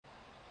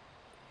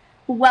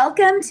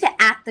Welcome to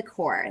At the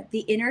Core, the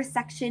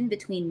intersection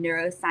between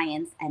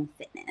neuroscience and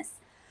fitness,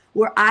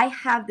 where I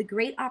have the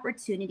great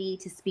opportunity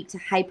to speak to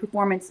high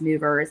performance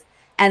movers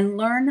and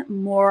learn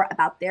more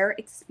about their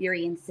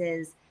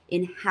experiences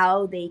in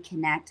how they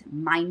connect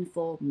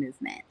mindful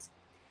movement.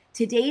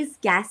 Today's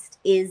guest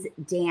is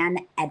Dan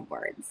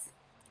Edwards.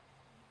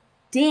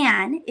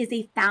 Dan is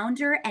a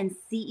founder and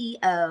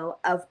CEO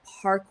of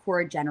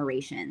Parkour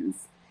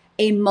Generations,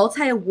 a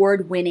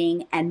multi-award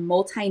winning and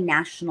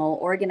multinational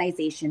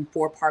organization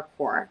for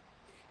parkour,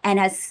 and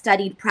has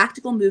studied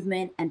practical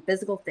movement and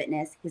physical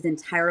fitness his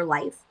entire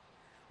life,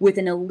 with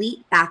an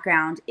elite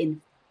background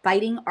in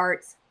fighting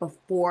arts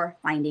before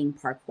finding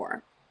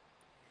parkour.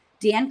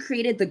 Dan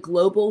created the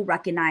global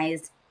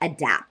recognized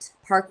ADAPT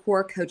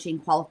parkour coaching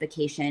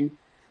qualification,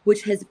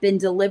 which has been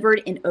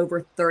delivered in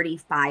over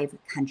 35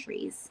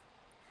 countries,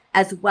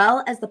 as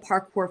well as the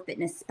Parkour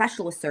Fitness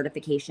Specialist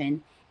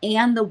certification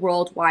and the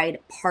worldwide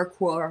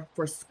Parkour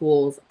for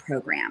Schools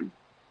program.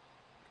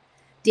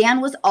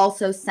 Dan was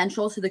also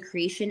central to the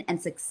creation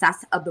and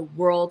success of the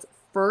world's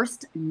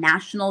first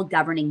national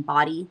governing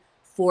body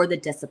for the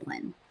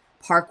discipline,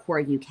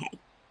 Parkour UK.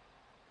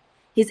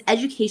 His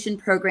education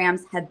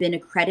programs have been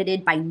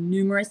accredited by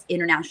numerous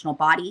international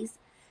bodies,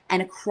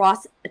 and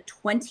across a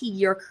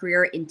 20-year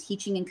career in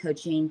teaching and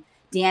coaching,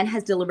 Dan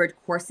has delivered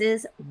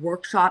courses,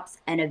 workshops,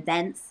 and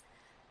events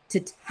to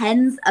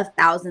tens of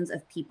thousands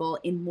of people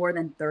in more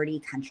than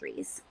 30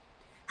 countries,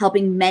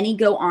 helping many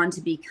go on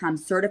to become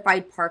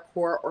certified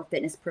parkour or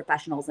fitness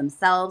professionals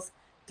themselves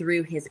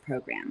through his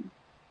program.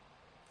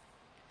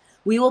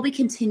 We will be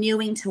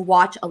continuing to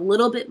watch a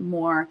little bit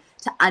more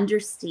to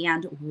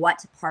understand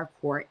what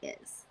parkour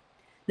is,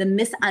 the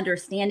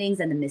misunderstandings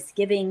and the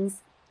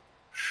misgivings,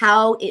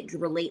 how it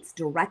relates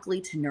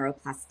directly to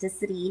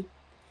neuroplasticity,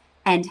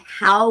 and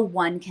how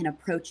one can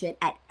approach it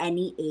at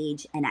any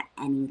age and at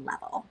any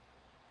level.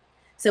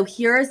 So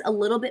here's a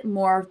little bit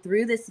more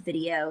through this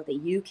video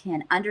that you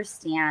can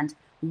understand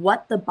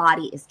what the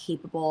body is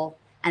capable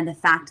and the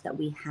fact that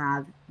we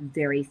have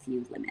very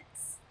few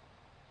limits.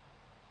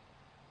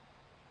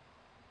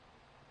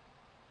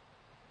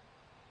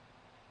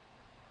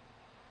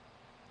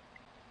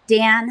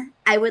 Dan,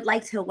 I would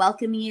like to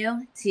welcome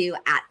you to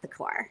At the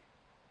Core.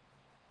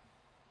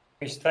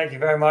 Thank you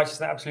very much. It's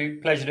an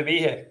absolute pleasure to be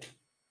here.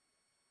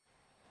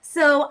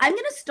 So I'm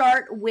going to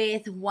start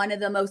with one of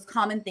the most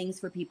common things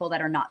for people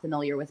that are not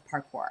familiar with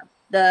parkour.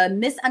 The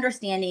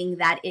misunderstanding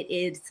that it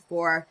is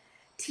for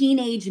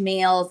teenage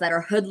males that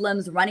are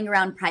hoodlums running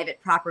around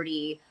private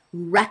property,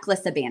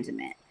 reckless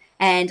abandonment.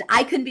 And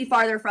I couldn't be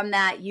farther from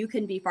that. You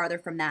couldn't be farther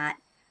from that.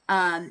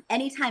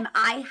 Anytime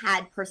I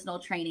had personal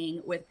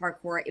training with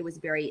parkour, it was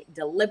very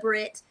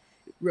deliberate,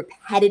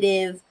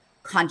 repetitive,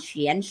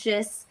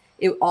 conscientious.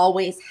 It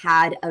always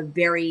had a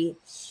very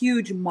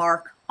huge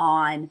mark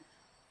on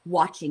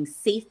watching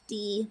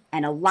safety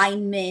and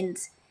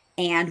alignment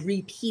and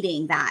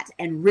repeating that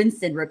and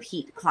rinse and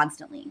repeat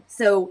constantly.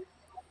 So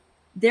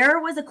there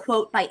was a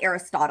quote by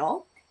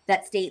Aristotle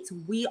that states,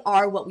 "We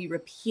are what we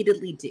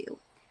repeatedly do.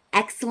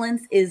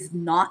 Excellence is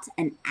not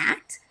an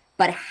act,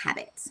 but a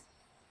habit."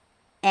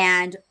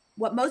 And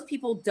what most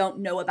people don't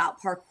know about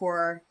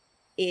parkour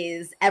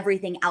is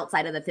everything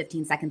outside of the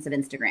 15 seconds of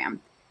Instagram.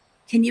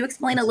 Can you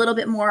explain a little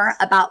bit more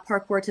about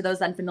parkour to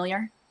those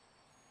unfamiliar?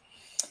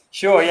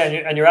 Sure, yeah,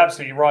 and you're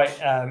absolutely right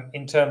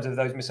in terms of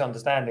those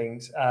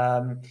misunderstandings.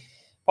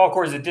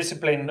 Parkour is a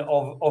discipline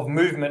of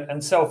movement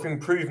and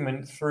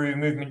self-improvement through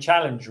movement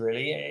challenge,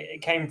 really.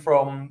 It came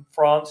from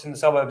France in the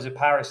suburbs of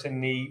Paris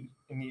in the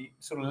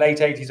sort of late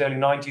 80s, early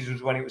 90s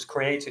was when it was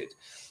created.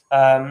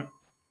 And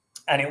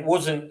it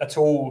wasn't at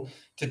all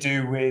to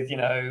do with,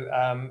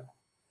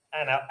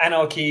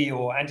 anarchy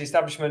or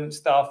anti-establishment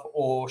stuff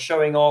or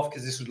showing off,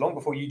 because this was long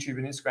before YouTube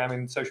and Instagram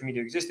and social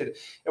media existed.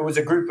 It was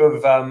a group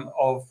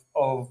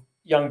of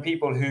young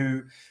people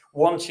who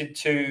wanted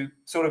to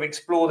sort of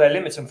explore their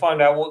limits and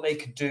find out what they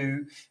could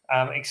do,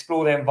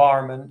 explore their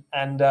environment,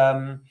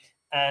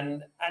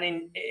 and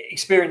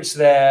experience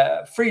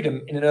their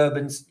freedom in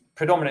an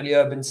predominantly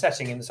urban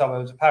setting in the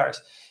suburbs of Paris.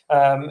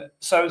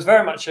 So it was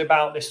very much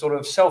about this sort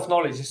of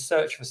self-knowledge, this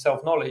search for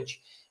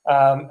self-knowledge.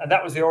 And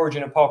that was the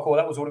origin of parkour.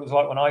 That was what it was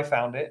like when I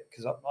found it,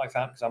 because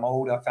I'm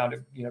old. I found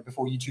it,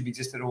 before YouTube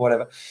existed or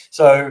whatever.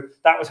 So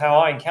that was how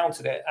I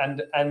encountered it,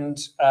 and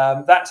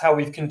that's how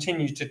we've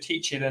continued to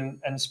teach it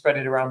and spread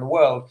it around the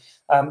world.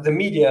 The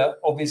media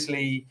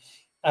obviously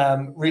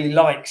really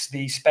likes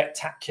the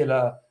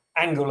spectacular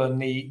angle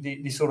and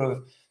the sort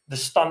of the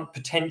stunt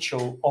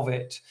potential of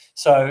it.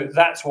 So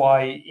that's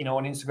why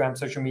on Instagram,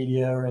 social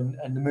media, and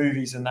the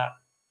movies and that,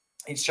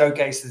 it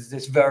showcases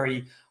this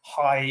very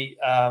high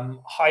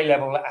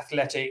level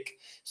athletic,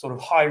 sort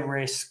of high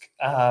risk,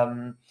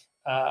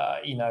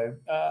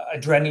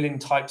 adrenaline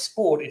type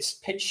sport. It's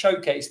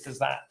showcased as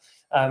that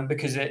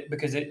because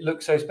it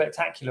looks so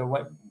spectacular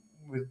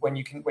when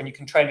you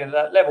can train at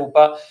that level.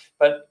 But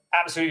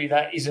absolutely,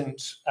 that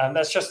isn't.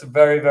 That's just the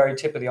very, very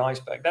tip of the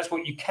iceberg. That's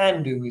what you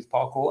can do with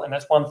parkour, and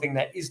that's one thing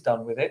that is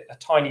done with it, a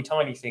tiny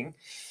thing.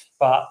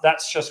 But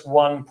that's just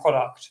one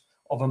product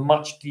of a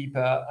much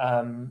deeper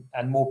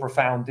and more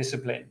profound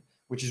discipline,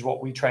 which is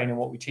what we train and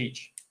what we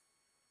teach.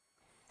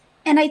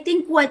 And I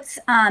think what's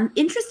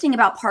interesting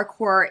about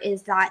parkour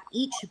is that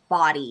each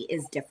body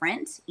is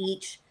different,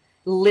 each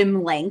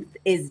limb length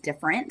is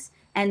different.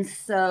 And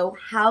so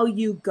how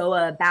you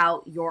go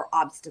about your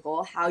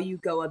obstacle, how you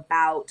go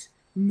about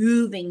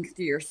moving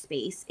through your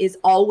space is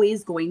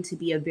always going to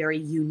be a very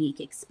unique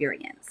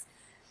experience.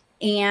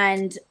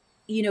 And,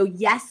 you know,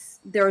 yes,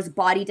 there's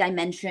body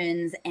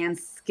dimensions and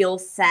skill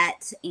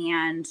set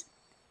and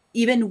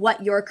even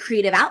what your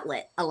creative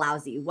outlet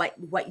allows you,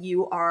 what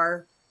you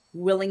are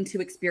willing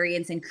to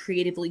experience and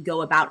creatively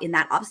go about in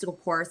that obstacle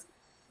course.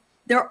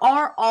 There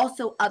are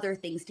also other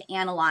things to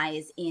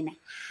analyze in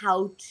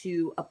how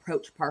to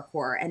approach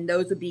parkour, and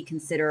those would be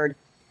considered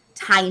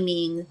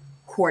timing,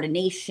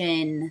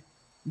 coordination,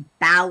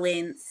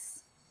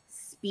 balance,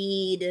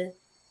 speed,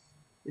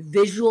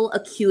 visual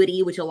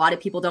acuity, which a lot of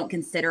people don't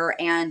consider,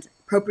 and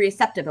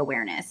proprioceptive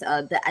awareness,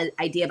 the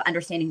idea of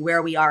understanding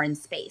where we are in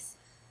space.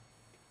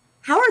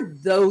 How are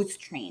those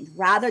trained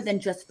rather than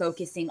just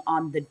focusing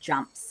on the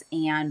jumps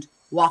and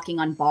walking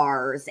on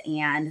bars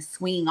and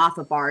swinging off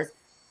of bars?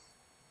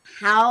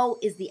 How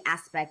is the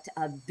aspect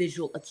of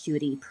visual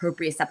acuity,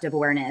 proprioceptive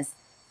awareness,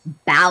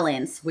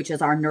 balance, which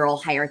is our neural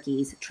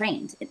hierarchies,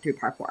 trained through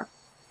parkour?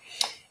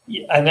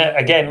 Yeah, and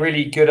again,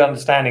 really good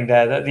understanding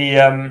there.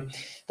 That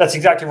that's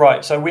exactly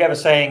right. So we have a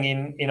saying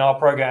in our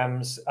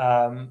programs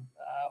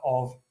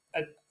of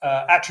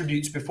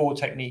attributes before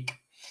technique.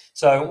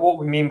 So what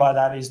we mean by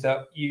that is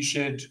that you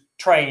should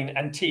train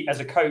and teach as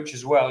a coach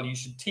as well. You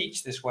should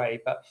teach this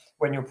way, but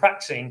when you're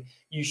practicing,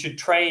 you should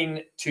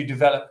train to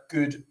develop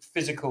good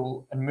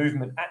physical and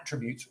movement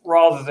attributes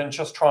rather than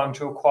just trying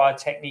to acquire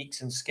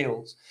techniques and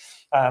skills.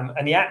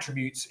 And the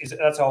attributes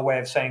that's our way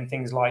of saying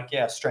things like,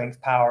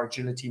 strength, power,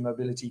 agility,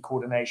 mobility,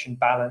 coordination,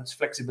 balance,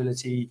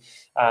 flexibility,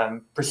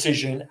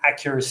 precision,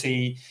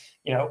 accuracy.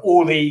 You know,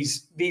 all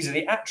these are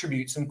the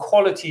attributes and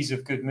qualities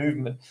of good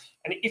movement.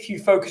 And if you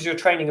focus your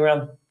training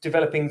around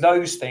developing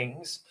those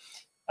things,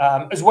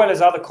 as well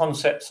as other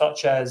concepts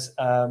such as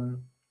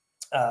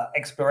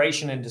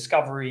exploration and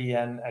discovery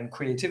and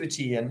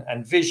creativity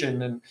and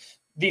vision and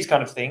these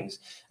kind of things,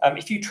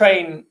 if you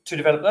train to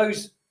develop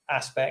those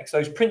aspects,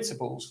 those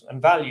principles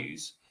and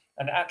values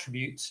and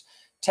attributes,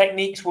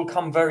 techniques will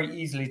come very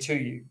easily to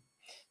you.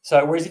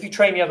 So whereas if you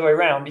train the other way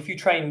around, if you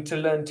train to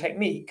learn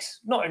techniques,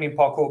 not only in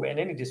parkour, but in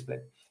any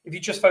discipline, if you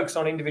just focus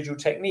on individual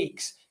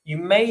techniques, you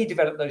may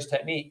develop those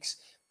techniques,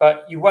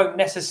 but you won't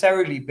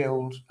necessarily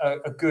build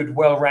a good,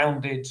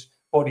 well-rounded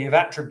body of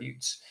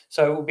attributes.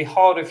 So it will be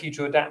harder for you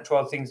to adapt to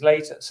other things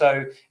later.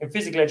 So in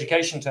physical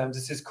education terms,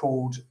 this is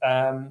called,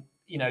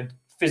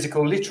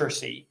 physical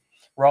literacy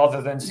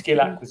rather than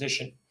skill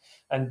acquisition.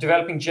 And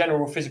developing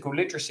general physical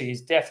literacy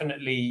is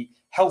definitely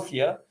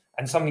healthier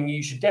and something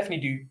you should definitely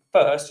do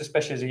first,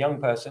 especially as a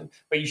young person,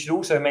 but you should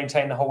also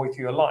maintain the whole way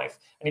through your life.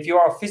 And if you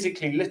are a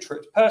physically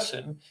literate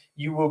person,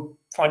 you will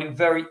find it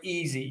very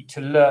easy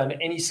to learn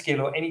any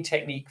skill or any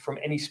technique from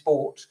any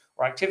sport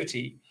or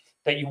activity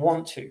that you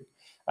want to.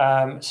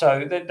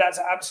 So that's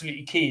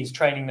absolutely key, is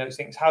training those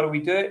things. How do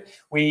we do it?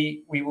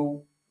 We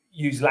will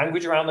use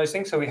language around those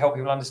things. So we help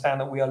people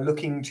understand that we are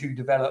looking to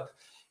develop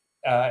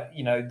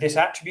this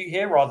attribute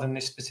here rather than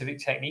this specific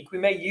technique. We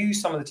may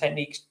use some of the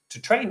techniques to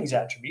train these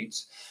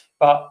attributes,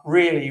 but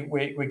really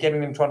we're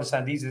getting them to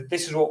understand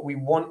this is what we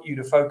want you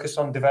to focus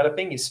on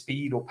developing, is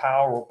speed or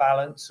power or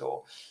balance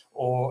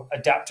or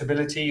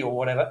adaptability or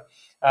whatever.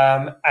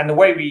 And the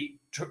way we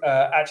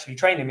actually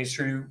train them is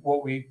through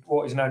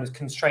what is known as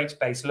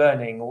constraints-based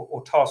learning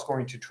or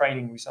task-oriented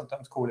training, we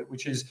sometimes call it,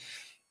 which is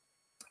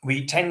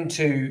we tend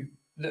to,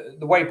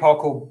 the way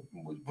parkour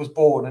was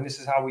born, and this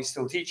is how we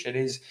still teach it,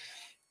 is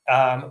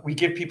we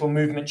give people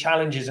movement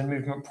challenges and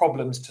movement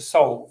problems to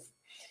solve.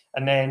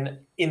 And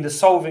then in the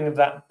solving of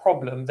that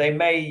problem, they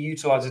may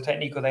utilize a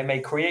technique or they may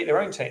create their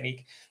own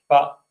technique,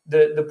 but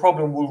the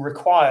problem will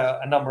require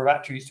a number of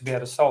attributes to be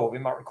able to solve.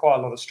 It might require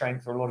a lot of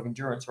strength or a lot of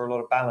endurance or a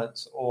lot of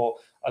balance or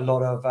a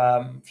lot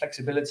of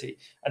flexibility.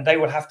 And they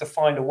will have to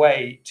find a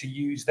way to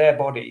use their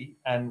body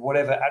and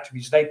whatever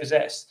attributes they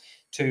possess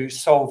to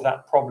solve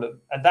that problem.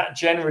 And that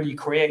generally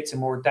creates a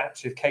more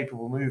adaptive,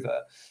 capable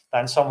mover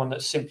than someone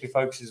that simply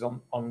focuses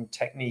on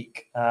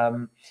technique.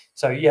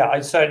 I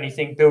certainly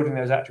think building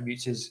those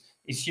attributes is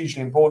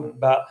hugely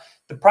important. But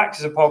the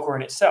practice of parkour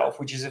in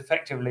itself, which is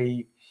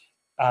effectively,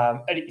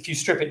 if you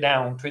strip it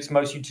down to its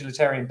most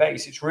utilitarian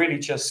base, it's really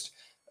just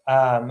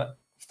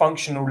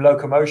functional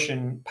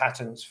locomotion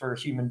patterns for a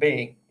human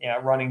being.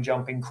 Running,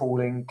 jumping,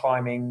 crawling,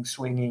 climbing,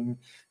 swinging,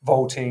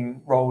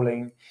 vaulting,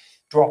 rolling,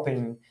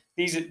 dropping.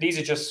 These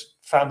are just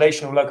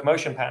foundational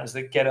locomotion patterns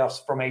that get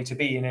us from A to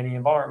B in any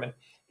environment.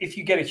 If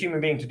you get a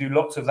human being to do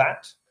lots of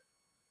that,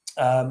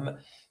 and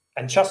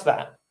just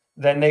that,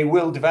 then they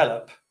will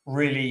develop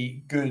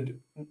really good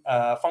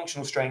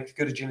functional strength,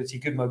 good agility,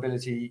 good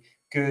mobility,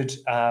 good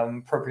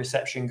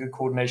proprioception, good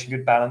coordination,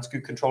 good balance,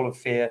 good control of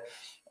fear,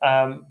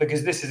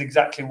 because this is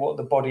exactly what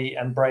the body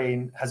and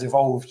brain has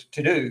evolved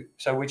to do.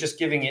 So we're just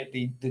giving it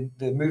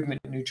the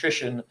movement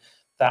nutrition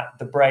that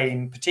the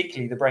brain,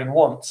 particularly the brain,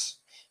 wants.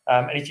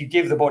 And if you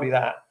give the body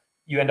that,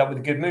 you end up with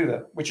a good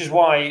mover, which is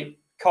why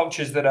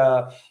cultures that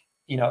are,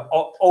 you know,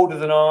 older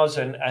than ours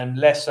and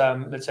less,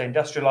 let's say,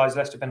 industrialized,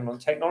 less dependent on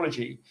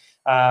technology,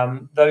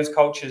 those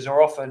cultures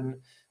are often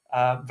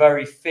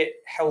very fit,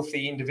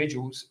 healthy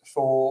individuals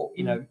for,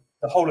 you know,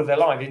 the whole of their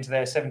life, into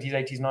their 70s,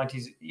 80s,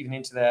 90s, even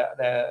into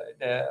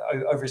their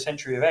over a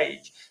century of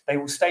age. They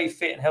will stay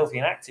fit and healthy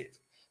and active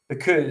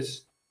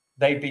because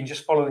they've been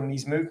just following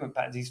these movement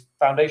patterns, these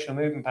foundational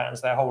movement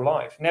patterns their whole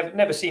life.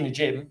 Never seen a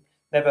gym,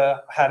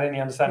 never had any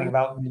understanding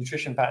about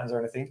nutrition patterns or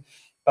anything,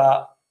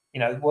 but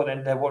you know what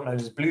they're what known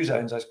as blue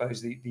zones, I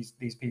suppose.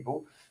 These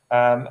people,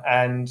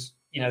 and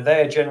you know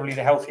they are generally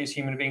the healthiest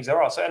human beings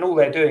there are. So, and all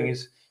they're doing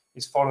is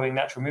following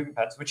natural movement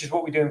patterns, which is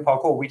what we do in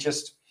parkour.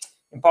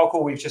 In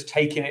parkour, we've just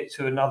taken it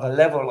to another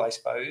level, I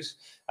suppose,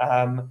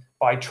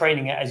 by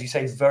training it, as you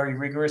say, very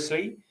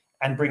rigorously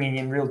and bringing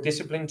in real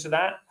discipline to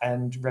that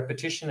and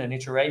repetition and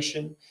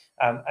iteration,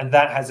 and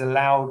that has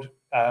allowed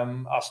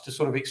us to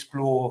sort of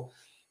explore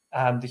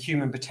the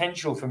human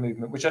potential for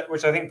movement, which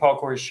I think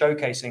parkour is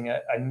showcasing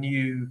a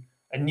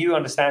new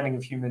understanding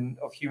of human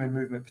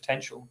movement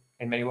potential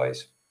in many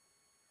ways.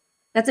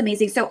 That's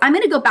amazing. So I'm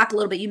going to go back a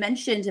little bit. You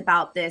mentioned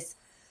about this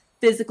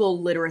physical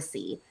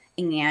literacy,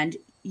 and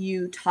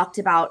you talked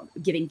about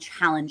giving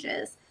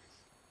challenges.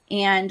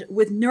 And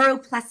with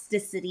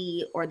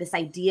neuroplasticity, or this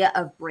idea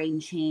of brain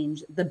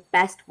change, the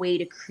best way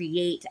to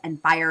create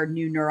and fire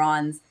new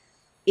neurons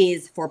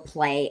is for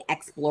play,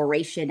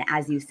 exploration,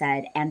 as you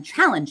said, and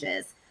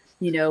challenges.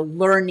 You know,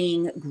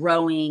 learning,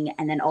 growing,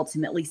 and then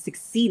ultimately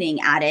succeeding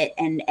at it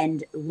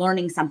and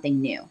learning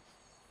something new.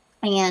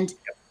 And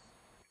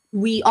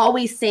we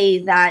always say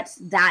that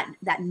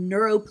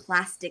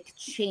neuroplastic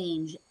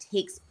change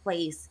takes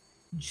place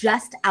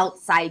just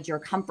outside your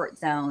comfort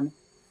zone,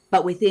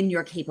 but within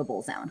your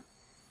capable zone.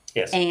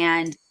 Yes.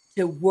 And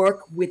to work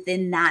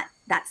within that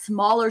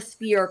smaller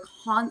sphere,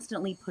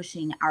 constantly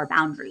pushing our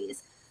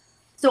boundaries.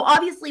 So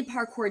obviously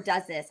parkour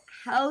does this.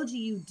 How do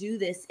you do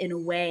this in a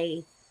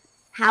way?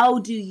 How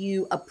do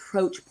you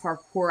approach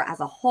parkour as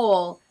a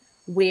whole,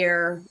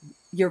 where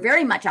you're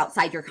very much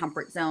outside your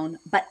comfort zone,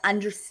 but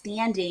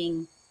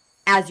understanding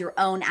as your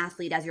own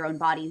athlete, as your own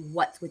body,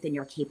 what's within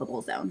your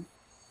capable zone?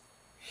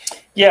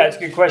 Yeah, it's a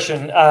good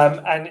question,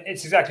 and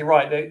it's exactly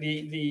right.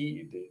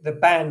 The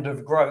band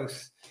of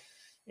growth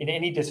in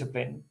any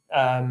discipline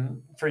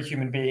for a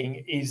human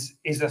being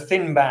is a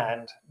thin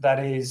band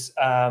that is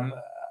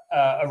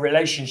a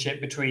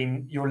relationship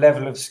between your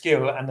level of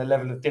skill and the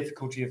level of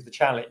difficulty of the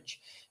challenge.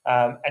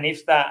 And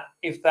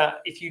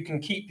if you can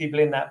keep people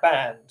in that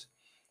band,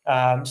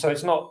 so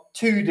it's not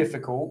too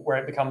difficult where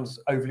it becomes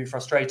overly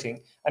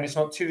frustrating, and it's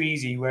not too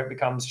easy where it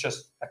becomes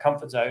just a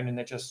comfort zone and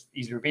they're just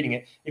easily repeating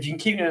it. If you can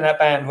keep them in that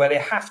band where they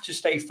have to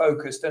stay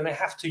focused and they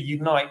have to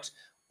unite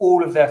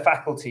all of their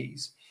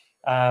faculties,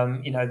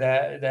 you know,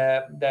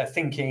 their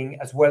thinking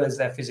as well as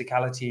their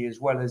physicality, as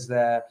well as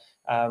their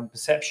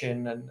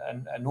perception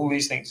and all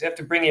these things. You have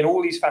to bring in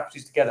all these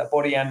faculties together,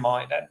 body and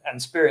mind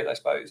and spirit, I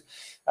suppose.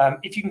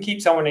 If you can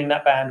keep someone in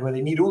that band where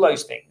they need all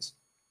those things,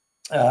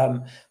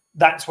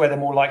 that's where they're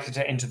more likely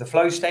to enter the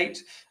flow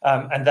state,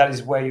 and that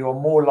is where you're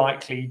more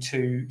likely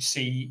to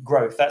see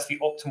growth. That's the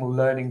optimal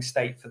learning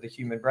state for the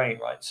human brain,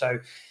 right? So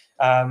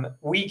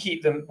we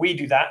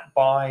do that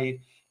by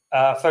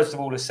first of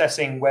all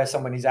assessing where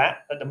someone is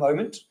at the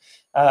moment,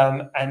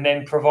 and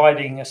then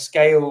providing a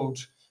scaled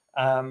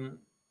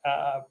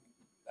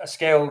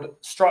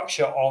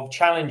structure of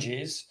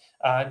challenges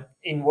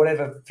in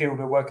whatever field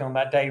we're working on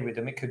that day with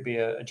them. It could be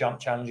a jump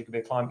challenge, it could be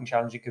a climbing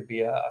challenge, it could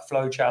be a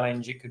flow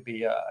challenge, it could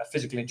be a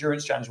physical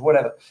endurance challenge,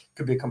 whatever. It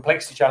could be a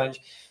complexity challenge.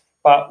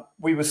 But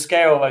we will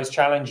scale those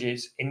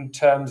challenges in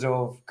terms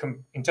of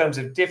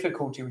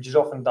difficulty, which is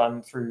often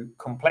done through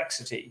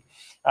complexity,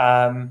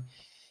 to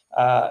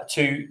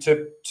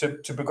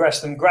progress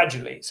them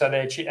gradually. So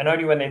and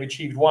only when they've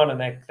achieved one and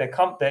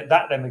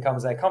that then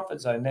becomes their comfort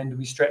zone, then do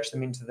we stretch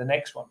them into the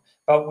next one.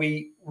 But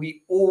we're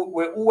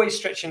always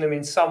stretching them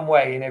in some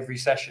way in every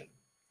session,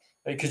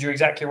 because you're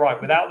exactly right.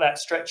 Without that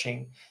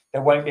stretching,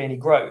 there won't be any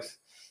growth.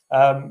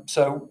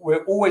 So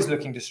we're always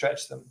looking to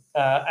stretch them.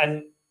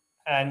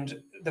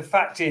 And the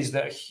fact is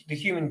that the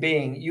human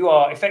being, you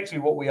are effectively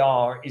what we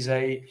are, is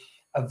a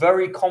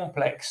very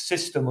complex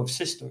system of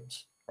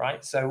systems,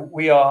 right? So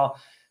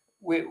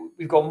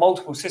we've got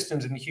multiple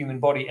systems in the human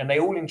body, and they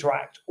all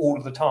interact all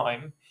of the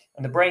time,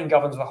 and the brain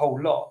governs the whole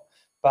lot.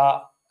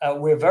 But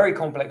we're a very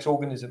complex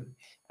organism,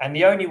 and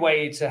the only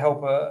way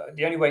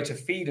to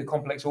feed a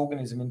complex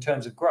organism in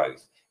terms of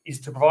growth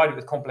is to provide it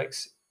with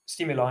complex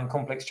stimuli and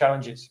complex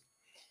challenges.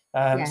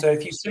 Yes. So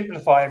if you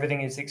simplify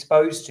everything it's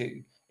exposed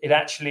to, it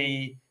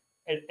actually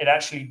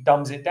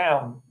dumbs it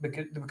down,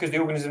 because the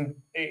organism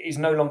is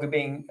no longer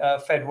being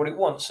fed what it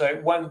wants. So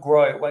it won't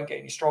grow, it won't get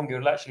any stronger.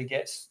 It'll actually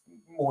get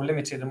more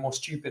limited and more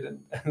stupid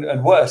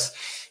and worse.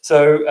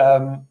 So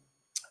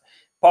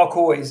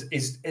parkour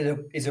is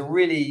a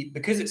really,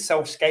 because it's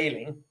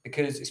self-scaling,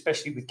 because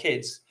especially with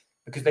kids,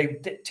 because they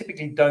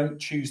typically don't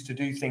choose to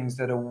do things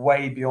that are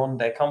way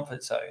beyond their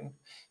comfort zone.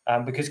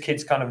 because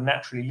kids kind of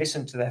naturally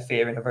listen to their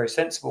fear in a very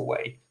sensible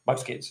way,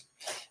 most kids.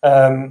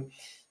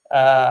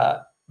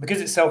 Because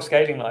it's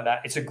self-scaling like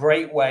that, it's a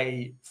great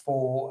way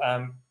for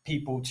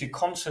people to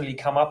constantly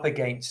come up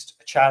against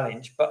a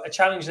challenge, but a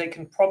challenge they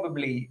can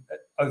probably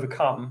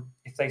overcome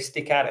if they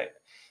stick at it.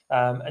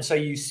 And so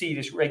you see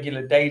this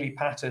regular daily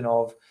pattern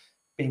of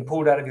being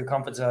pulled out of your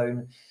comfort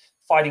zone,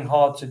 fighting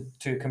hard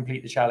to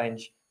complete the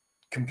challenge,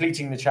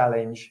 completing the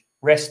challenge,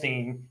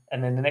 resting,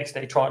 and then the next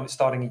day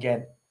starting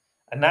again.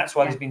 And that's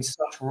why there's been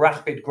such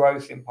rapid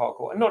growth in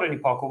parkour, and not only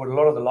parkour, but a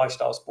lot of the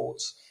lifestyle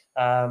sports,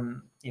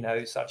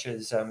 such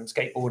as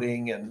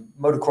skateboarding and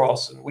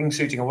motocross and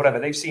wingsuiting or whatever.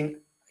 They've seen,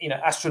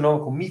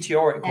 astronomical,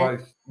 meteoric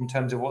growth in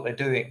terms of what they're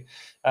doing.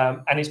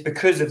 And it's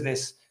because of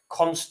this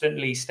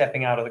constantly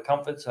stepping out of the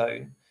comfort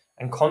zone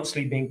and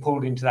constantly being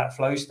pulled into that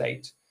flow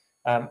state,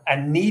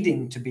 and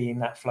needing to be in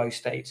that flow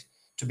state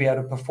to be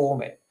able to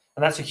perform it.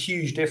 And that's a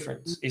huge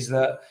difference, is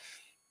that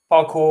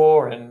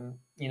parkour and,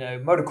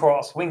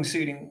 motocross,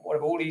 wingsuiting,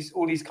 whatever,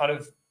 all these kind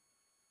of,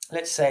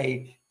 let's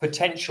say,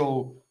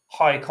 potential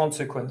high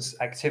consequence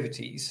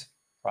activities,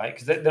 right?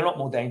 Because they're not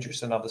more dangerous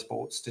than other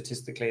sports.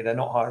 Statistically, they're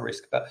not high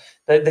risk, but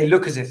they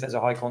look as if there's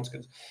a high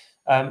consequence.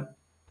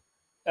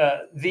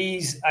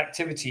 These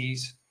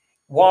activities,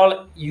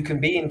 while you can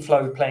be in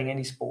flow playing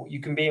any sport,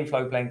 you can be in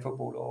flow playing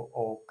football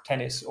or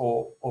tennis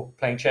or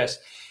playing chess.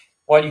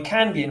 While you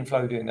can be in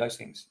flow doing those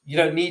things, you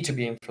don't need to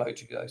be in flow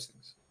to do those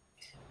things.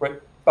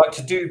 Right? But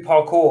to do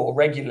parkour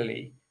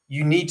regularly,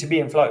 you need to be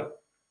in flow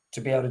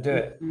to be able to do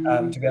it,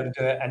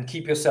 and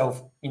keep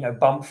yourself,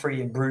 bump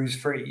free and bruise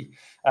free.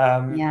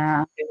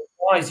 It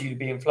requires you to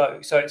be in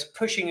flow. So it's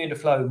pushing you into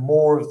flow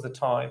more of the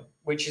time,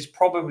 which is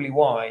probably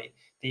why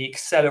the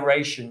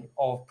acceleration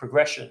of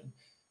progression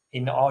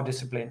in our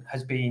discipline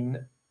has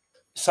been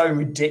so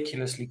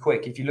ridiculously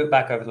quick. If you look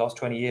back over the last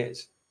 20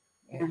 years,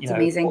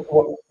 amazing.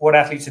 What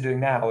athletes are doing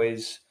now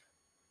is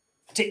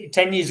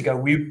 10 years ago,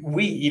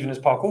 we even as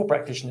parkour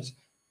practitioners,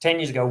 10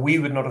 years ago, we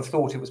would not have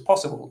thought it was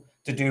possible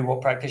to do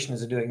what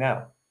practitioners are doing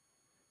now.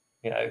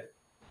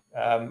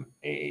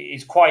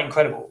 It's quite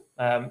incredible.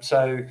 And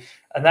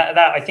that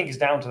I think is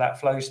down to that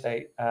flow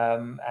state,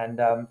 and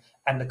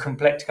the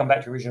complex. To come back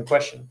to your original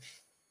question,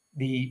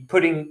 the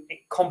putting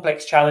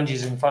complex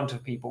challenges in front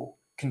of people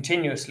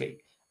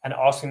continuously and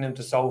asking them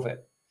to solve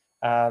it,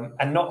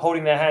 and not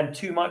holding their hand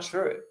too much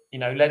through it.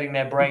 Letting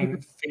their brain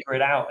figure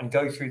it out and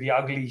go through the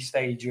ugly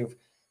stage of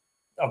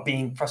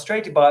being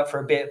frustrated by it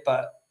for a bit,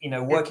 but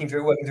working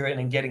through it and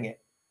then getting it.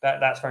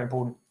 That's very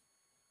important.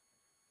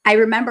 I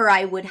remember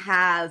I would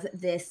have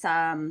this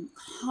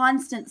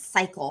constant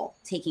cycle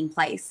taking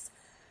place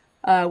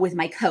with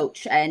my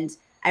coach. And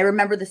I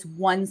remember this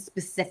one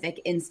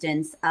specific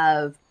instance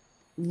of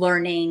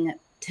learning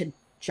to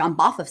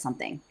jump off of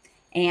something.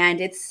 And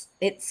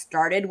it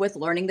started with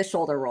learning the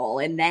shoulder roll.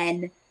 And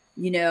then,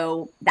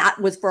 that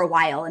was for a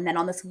while. And then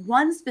on this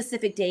one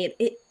specific day,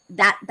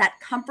 that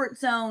comfort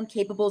zone,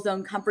 capable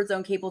zone, comfort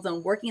zone, capable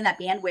zone, working in that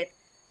bandwidth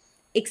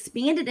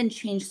expanded and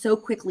changed so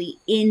quickly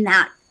in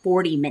that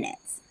 40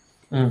 minutes.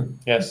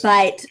 Yes.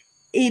 But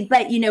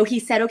he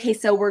said, okay,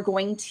 so we're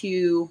going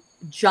to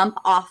jump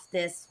off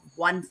this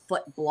 1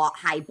 foot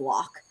high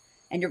block,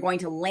 and you're going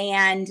to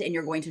land and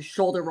you're going to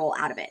shoulder roll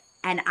out of it.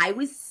 And I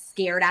was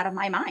scared out of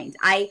my mind.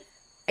 I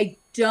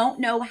don't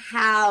know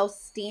how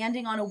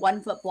standing on a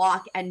 1 foot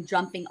block and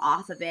jumping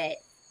off of it,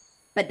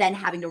 but then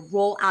having to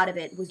roll out of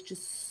it, was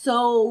just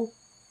so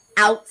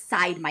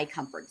outside my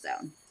comfort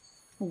zone,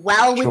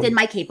 within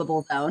my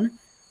capable zone,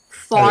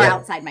 far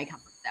outside my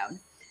comfort zone.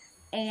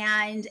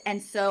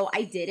 And so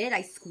I did it.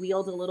 I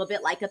squealed a little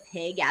bit like a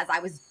pig as I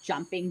was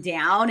jumping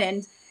down,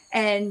 and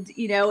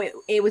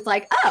it was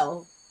like,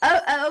 oh,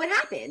 it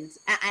happened,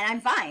 and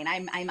I'm fine.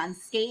 I'm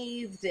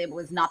unscathed. It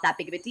was not that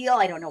big of a deal.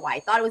 I don't know why I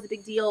thought it was a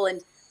big deal.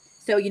 And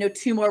so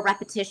 2 more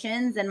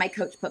repetitions, and my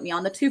coach put me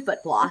on the 2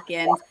 foot block,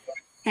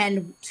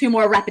 and 2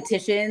 more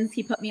repetitions,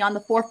 he put me on the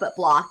 4 foot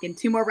block, and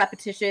 2 more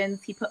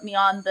repetitions, he put me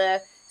on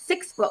the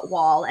 6 foot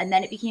wall, and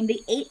then it became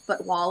the 8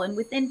 foot wall. And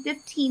within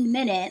 15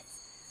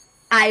 minutes,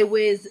 I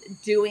was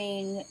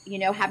doing,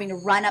 having to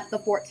run up the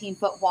 14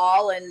 foot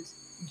wall and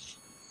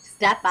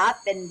step up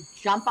and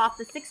jump off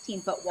the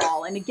 16 foot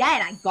wall. And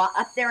again, I got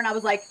up there and I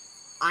was like,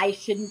 I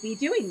shouldn't be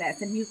doing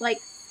this. And he was like,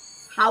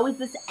 how is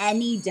this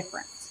any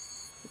different?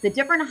 It's a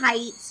different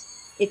height.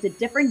 It's a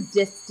different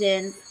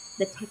distance.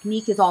 The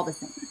technique is all the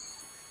same.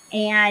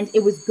 And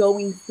it was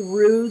going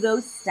through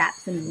those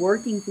steps and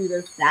working through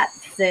those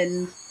steps.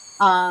 And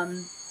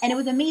it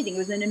was amazing. It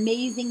was an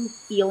amazing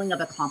feeling of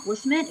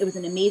accomplishment. It was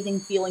an amazing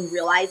feeling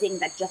realizing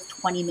that just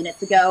 20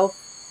 minutes ago,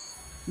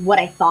 what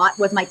I thought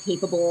was my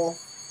capable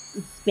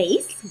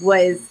space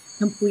was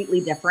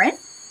completely different.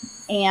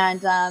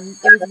 And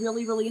it was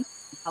really, really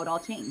interesting how it all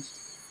changed.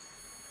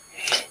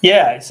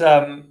 Yeah, it's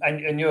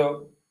and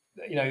you're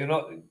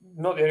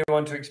not the only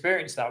one to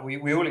experience that.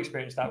 We all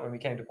experienced that when we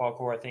came to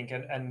parkour, I think,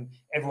 and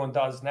everyone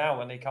does now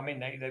when they come in.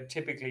 They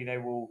typically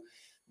will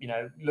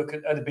look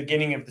at the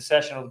beginning of the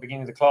session or the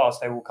beginning of the class.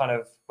 They will kind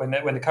of when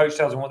the coach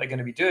tells them what they're going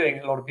to be doing,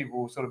 a lot of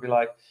people will sort of be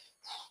like,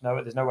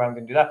 no, there's no way I'm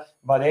going to do that.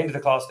 By the end of the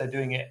class, they're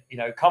doing it,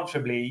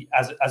 comfortably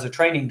as a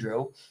training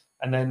drill.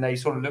 And then they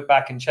sort of look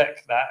back and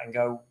check that and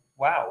go,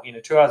 wow,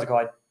 2 hours ago,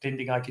 I didn't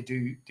think I could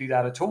do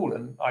that at all.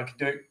 And I could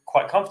do it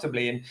quite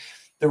comfortably. And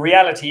the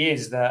reality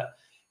is that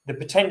the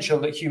potential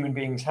that human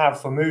beings have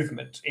for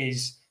movement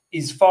is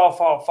far,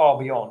 far, far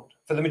beyond,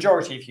 for the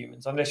majority of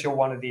humans, unless you're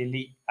one of the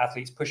elite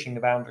athletes pushing the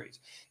boundaries.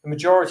 The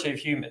majority of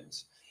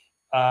humans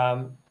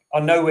are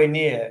nowhere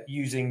near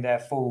using their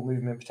full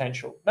movement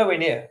potential. Nowhere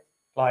near.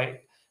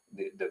 Like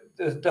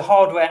the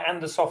hardware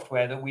and the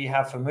software that we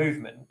have for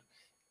movement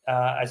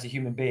as a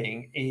human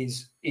being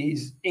is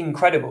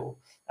incredible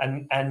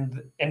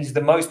and is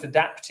the most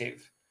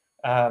adaptive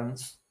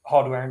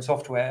hardware and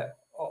software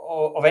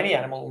of any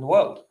animal in the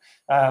world,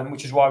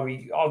 which is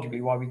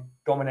arguably why we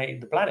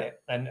dominated the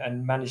planet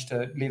and managed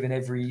to live in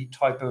every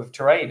type of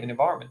terrain and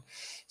environment.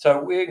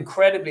 So we're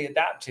incredibly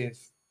adaptive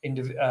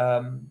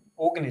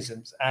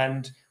organisms,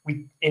 and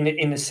we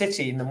in the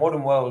city, in the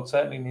modern world,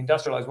 certainly in the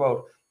industrialized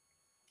world,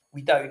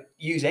 we don't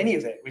use any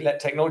of it. We let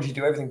technology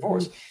do everything for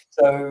us.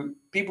 So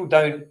people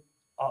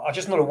are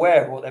just not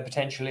aware of what their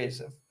potential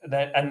is,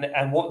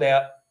 and what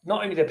they're,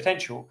 not only their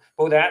potential,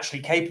 but what they're actually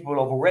capable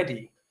of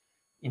already.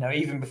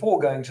 Even before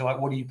going to, like,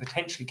 what are you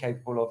potentially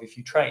capable of if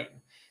you train,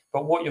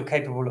 but what you're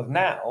capable of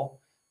now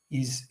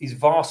is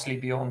vastly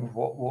beyond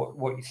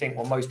what you think,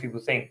 what most people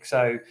think.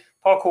 So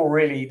parkour,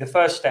 really, the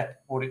first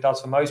step, what it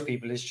does for most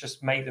people is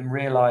just make them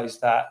realize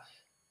that,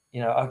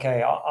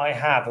 okay, I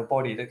have a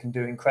body that can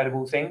do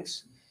incredible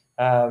things.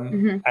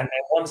 And then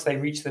once they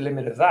reach the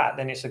limit of that,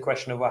 then it's a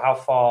question of, well, how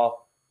far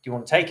do you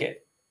want to take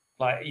it?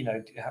 Like,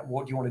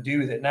 what do you want to do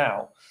with it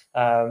now?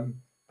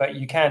 But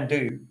you can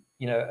do,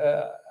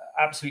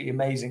 absolutely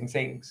amazing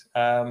things.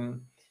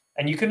 And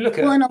you can look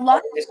at a lot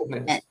of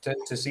disciplines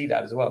to see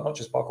that as well, not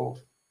just parkour.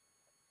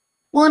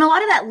 Well, and a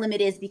lot of that limit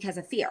is because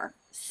of fear.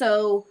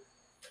 So,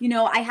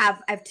 I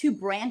have 2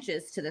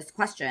 branches to this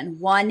question.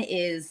 One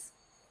is,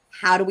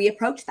 how do we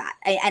approach that?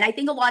 And I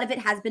think a lot of it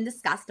has been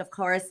discussed, of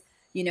course.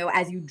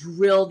 As you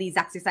drill these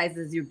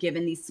exercises, you're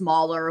given these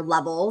smaller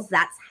levels.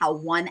 That's how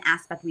one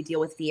aspect we deal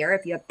with fear.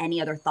 If you have any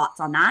other thoughts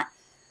on that,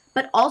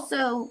 but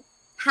also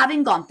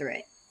having gone through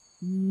it,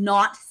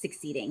 not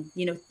succeeding,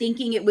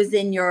 thinking it was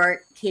in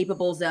your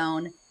capable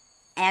zone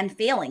and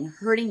failing,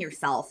 hurting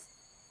yourself,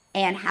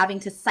 and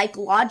having to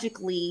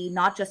psychologically,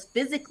 not just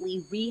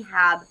physically,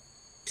 rehab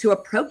to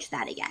approach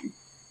that again.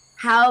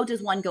 How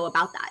does one go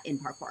about that in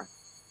parkour?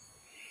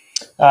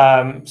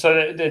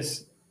 So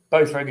there's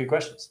both very good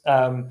questions.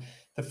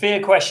 The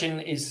fear question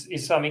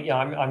is something,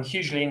 I'm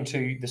hugely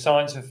into the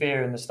science of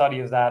fear and the study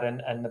of that,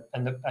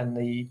 and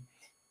the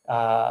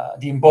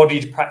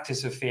embodied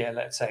practice of fear,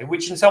 let's say,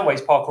 which in some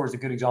ways parkour is a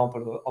good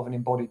example of an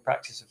embodied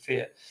practice of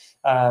fear.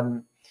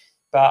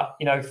 But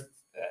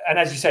and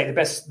as you say,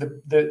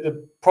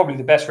 probably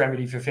the best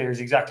remedy for fear is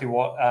exactly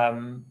what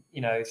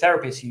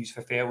therapists use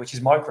for fear, which is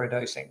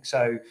microdosing.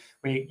 So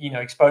we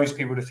expose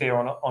people to fear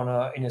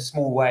in a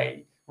small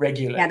way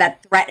regularly. Yeah,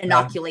 that threat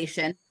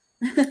inoculation.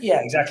 Yeah,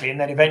 exactly. And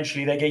then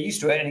eventually they get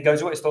used to it and it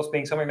goes away. It stops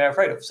being something they're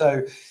afraid of.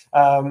 So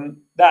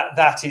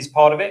that is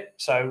part of it.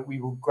 So we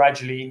will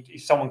gradually,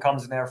 if someone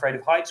comes and they're afraid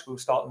of heights, we'll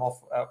start them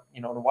off, on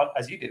a one,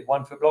 as you did,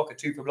 1 foot block, a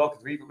 2 foot block, a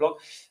 3 foot block.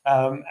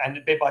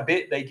 And bit by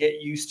bit, they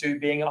get used to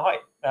being at height,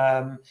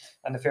 and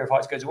the fear of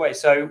heights goes away.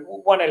 So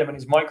one element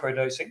is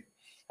microdosing.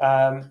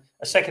 A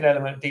second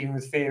element dealing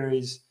with fear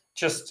is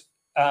just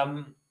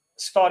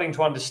starting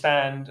to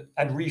understand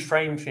and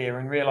reframe fear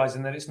and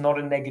realizing that it's not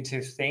a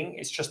negative thing.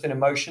 It's just an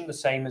emotion, the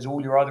same as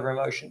all your other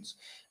emotions.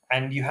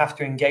 And you have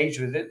to engage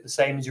with it the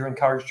same as you're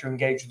encouraged to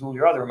engage with all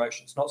your other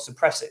emotions, not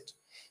suppress it.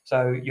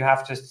 So you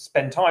have to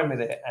spend time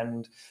with it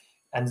and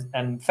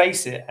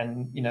face it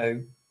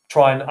and,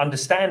 try and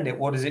understand it.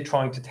 What is it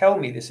trying to tell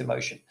me, this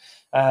emotion?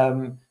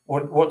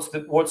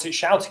 What's it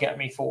shouting at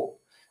me for?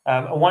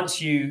 And once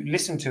you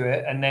listen to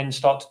it and then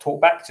start to talk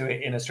back to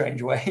it in a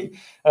strange way,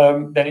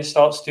 then it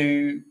starts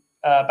to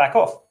back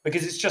off,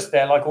 because it's just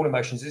there, like all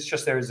emotions. It's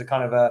just there as a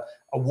kind of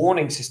a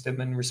warning system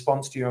in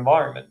response to your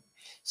environment.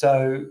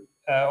 So,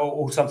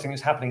 or something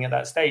that's happening at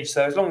that stage.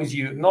 So as long as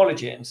you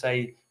acknowledge it and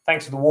say,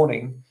 thanks for the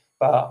warning,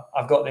 but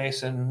I've got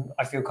this and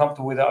I feel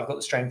comfortable with it. I've got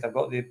the strength. I've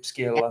got the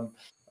skill.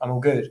 I'm all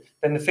good.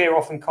 Then the fear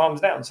often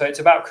calms down. So it's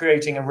about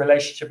creating a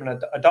relationship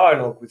and a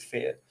dialogue with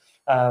fear,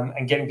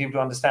 and getting people to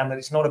understand that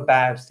it's not a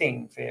bad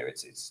thing. Fear.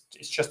 It's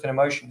just an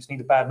emotion. It's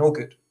neither bad nor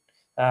good.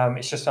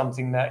 It's just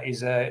something that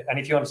is and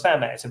if you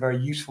understand that, it's a very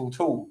useful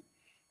tool.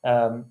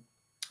 So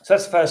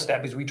that's the first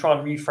step, is we try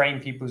and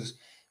reframe people's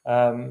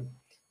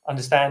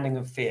understanding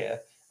of fear,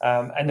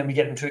 and then we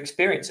get them to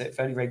experience it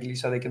fairly regularly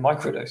so they can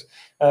microdose.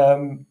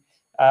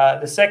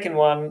 The second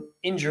one,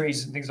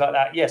 injuries and things like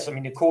that. Yes, I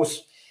mean, of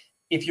course,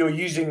 if you're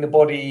using the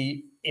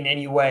body in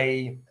any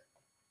way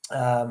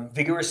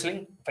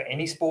vigorously for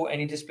any sport,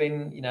 any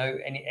discipline,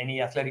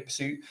 any athletic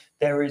pursuit,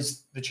 there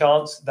is the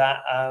chance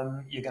that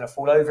you're going to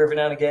fall over every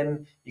now and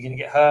again. You're going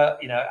to get hurt.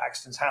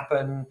 Accidents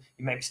happen.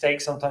 You make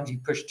mistakes. Sometimes you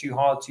push too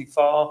hard, too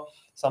far.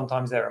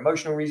 Sometimes there are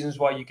emotional reasons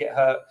why you get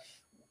hurt.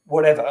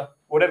 Whatever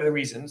whatever the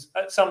reasons,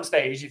 at some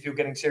stage, if you're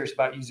getting serious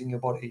about using your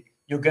body,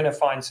 you're going to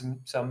find some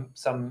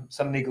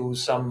niggles,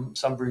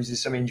 some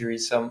bruises, some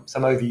injuries, some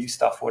overuse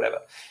stuff, whatever.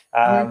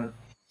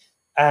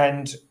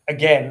 And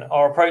again,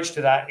 our approach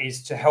to that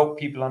is to help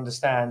people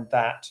understand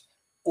that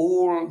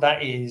all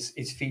that is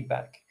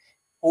feedback.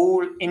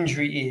 All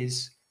injury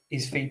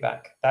is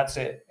feedback. That's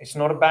it. It's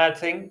not a bad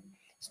thing.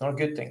 It's not a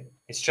good thing.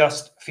 It's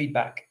just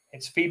feedback.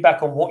 It's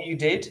feedback on what you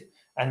did,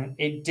 and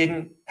it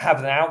didn't have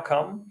an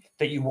outcome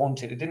that you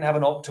wanted. It didn't have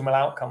an optimal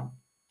outcome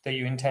that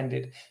you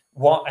intended.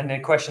 What? And the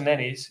question then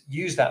is,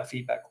 use that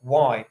feedback.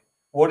 Why?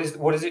 What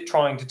is it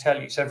trying to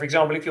tell you? So, for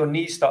example, if your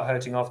knees start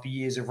hurting after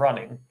years of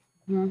running,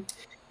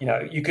 you know,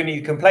 you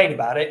can complain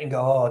about it and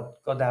go, oh,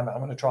 God damn it, I'm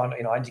going to try and,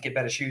 you know, I need to get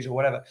better shoes or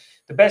whatever.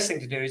 The best thing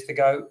to do is to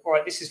go, all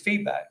right, this is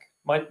feedback.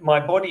 My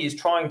body is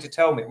trying to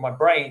tell me, my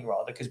brain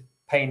rather, because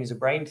pain is a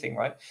brain thing,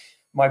 right?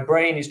 My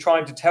brain is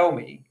trying to tell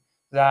me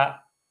that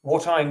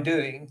what I'm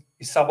doing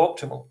is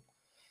suboptimal.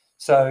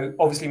 So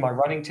obviously my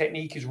running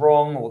technique is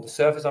wrong, or the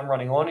surface I'm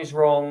running on is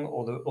wrong,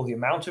 or the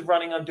amount of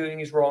running I'm doing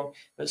is wrong,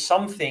 but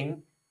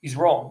something is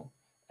wrong.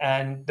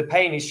 And the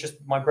pain is just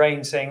my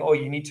brain saying, oh,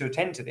 you need to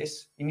attend to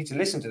this, you need to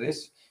listen to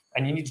this,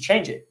 and you need to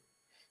change it.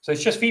 So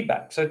it's just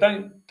feedback. So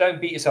don't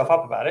beat yourself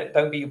up about it.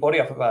 Don't beat your body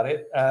up about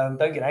it.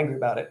 Don't get angry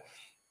about it.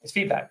 It's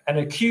feedback. An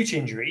acute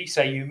injury,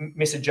 say you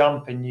miss a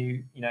jump and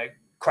you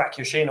crack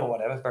your shin or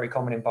whatever, very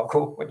common in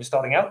parkour when you're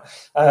starting out.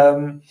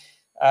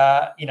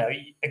 You know,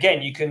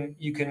 again,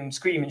 you can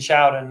scream and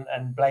shout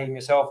and blame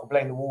yourself or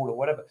blame the wall or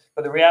whatever.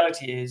 But the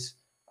reality is,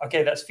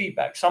 okay, that's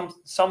feedback.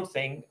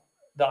 Something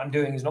that I'm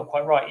doing is not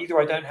quite right. Either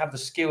I don't have the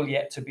skill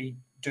yet to be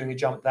doing a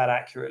jump that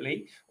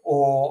accurately,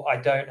 or I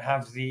don't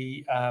have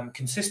the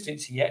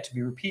consistency yet to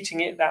be repeating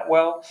it that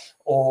well,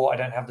 or I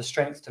don't have the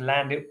strength to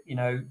land it, you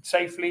know,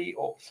 safely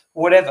or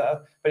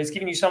whatever. But it's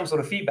giving you some sort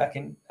of feedback,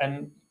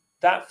 and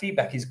that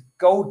feedback is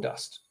gold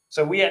dust.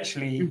 So we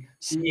actually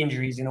see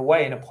injuries in a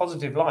way in a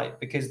positive light,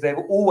 because they've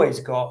always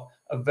got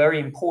a very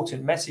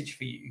important message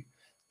for you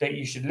that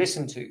you should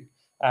listen to.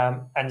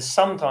 And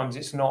sometimes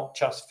it's not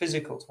just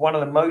physical. It's one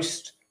of the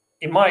most,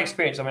 in my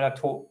experience, I mean, I've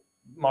taught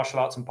martial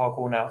arts and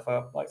parkour now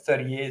for like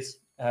 30 years,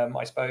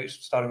 I suppose,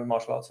 starting with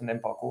martial arts and then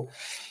parkour.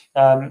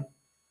 And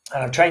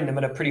I've trained them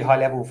at a pretty high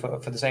level for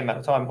the same amount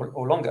of time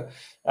or longer.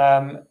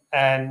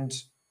 And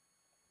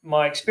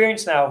my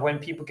experience now when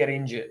people get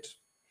injured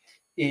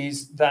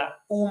is that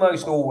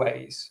almost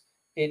always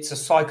it's a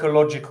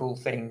psychological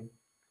thing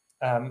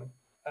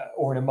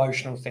or an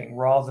emotional thing,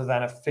 rather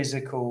than a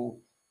physical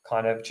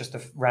kind of just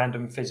a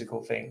random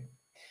physical thing.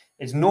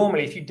 It's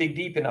normally, if you dig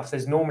deep enough,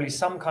 there's normally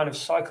some kind of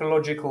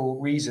psychological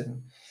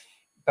reason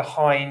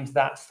behind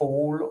that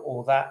fall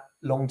or that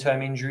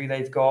long-term injury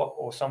they've got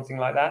or something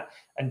like that.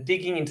 And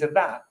digging into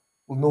that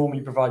will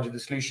normally provide you the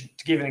solution.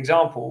 To give an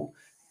example,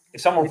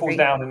 if someone falls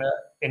down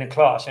in a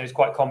class, and it's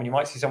quite common, you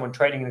might see someone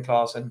training in a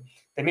class and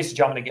they miss a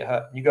jump and they get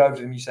hurt. And you go over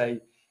to them, you say,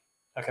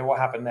 okay, what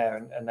happened there?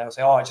 And they'll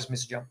say, oh, I just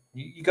missed a jump.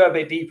 You go a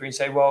bit deeper and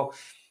say, well,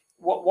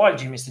 why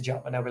did you miss the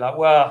jump? And they'll be like,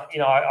 well, you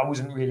know, I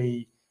wasn't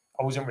really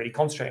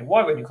concentrating.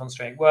 Why weren't you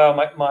concentrating? Well,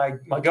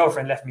 my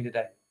girlfriend left me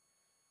today.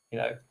 You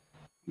know,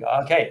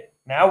 okay,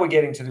 now we're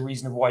getting to the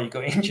reason of why you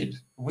got injured. It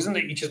wasn't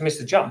that you just missed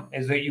the jump,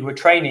 is that you were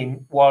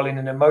training while in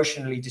an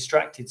emotionally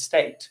distracted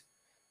state.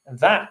 And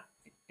that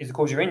is the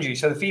cause of your injury.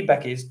 So the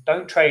feedback is,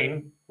 don't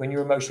train when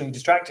you're emotionally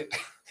distracted.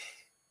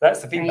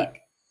 That's the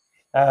feedback.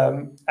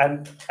 Right.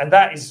 And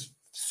that is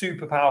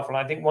super powerful.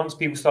 I think once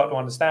people start to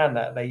understand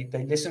that, they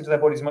listen to their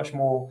bodies much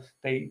more,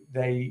 they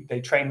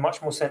train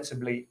much more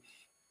sensibly,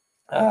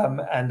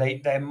 and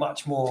they're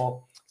much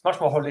more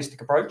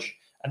holistic approach,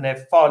 and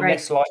they're far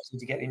less likely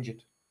to get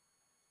injured.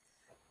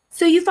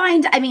 So you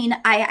find, I mean,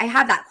 I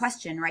have that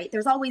question, right?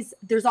 There's always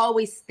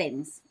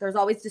things, there's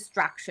always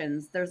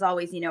distractions. There's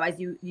always, you know, as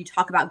you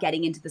talk about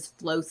getting into this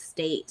flow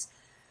state,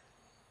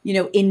 you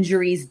know,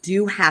 injuries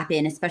do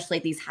happen, especially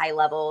at these high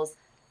levels.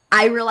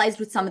 I realized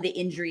with some of the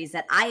injuries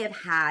that I have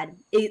had,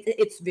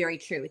 it's very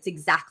true. It's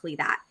exactly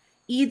that.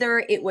 Either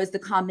it was the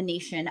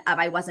combination of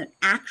I wasn't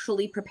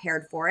actually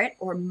prepared for it,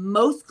 or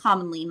most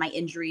commonly my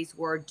injuries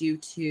were due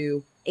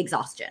to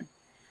exhaustion.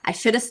 I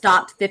should have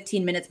stopped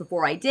 15 minutes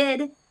before I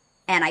did,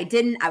 and I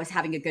didn't. I was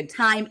having a good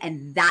time,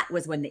 and that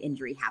was when the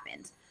injury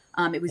happened.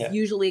 It was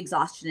usually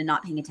exhaustion and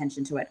not paying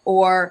attention to it.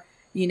 Or,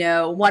 you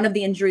know, one of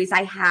the injuries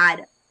I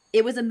had,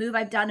 it was a move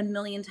I've done a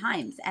million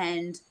times,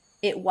 and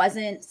it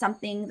wasn't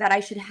something that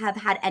I should have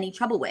had any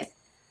trouble with,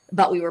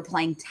 but we were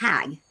playing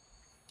tag.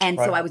 And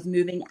so I was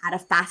moving at a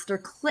faster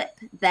clip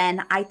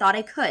than I thought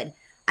I could.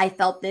 I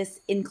felt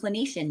this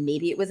inclination.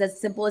 Maybe it was as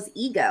simple as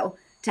ego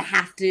to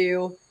have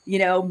to, you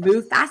know,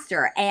 move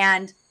faster.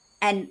 And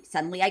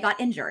suddenly I got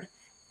injured.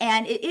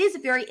 And it is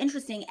very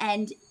interesting.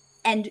 And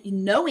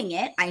knowing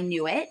it, I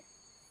knew it.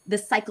 The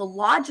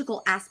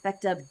psychological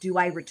aspect of, do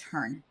I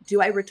return?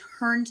 Do I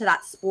return to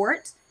that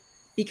sport?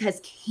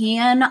 Because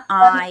can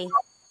I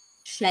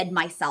shed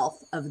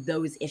myself of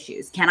those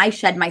issues? Can I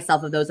shed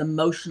myself of those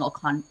emotional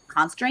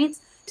constraints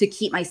to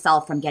keep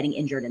myself from getting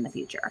injured in the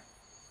future?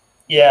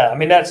 Yeah, I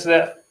mean, that's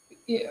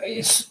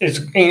it's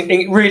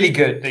really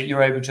good that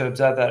you're able to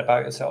observe that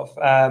about yourself.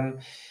 And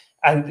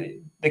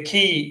the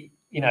key,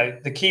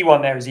 the key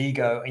one there is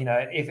ego.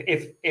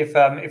 If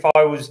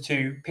I was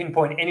to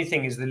pinpoint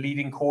anything as the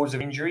leading cause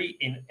of injury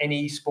in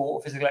any sport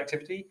or physical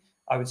activity,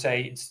 I would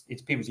say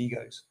it's people's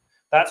egos.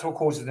 That's what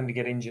causes them to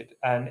get injured.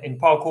 And in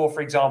parkour,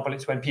 for example,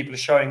 it's when people are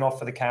showing off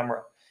for the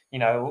camera,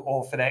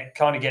 or for that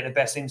kind of get the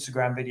best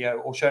Instagram video,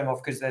 or showing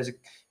off because there's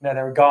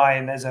they're a guy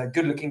and there's a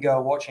good-looking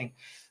girl watching,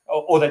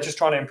 or they're just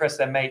trying to impress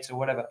their mates or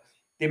whatever.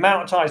 The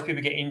amount of times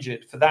people get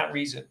injured for that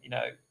reason,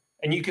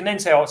 and you can then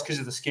say, oh, it's because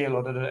of the skill,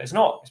 or da-da-da. It's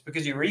not. It's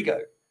because of your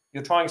ego.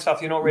 You're trying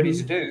stuff you're not ready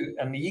to do,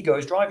 and the ego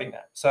is driving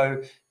that.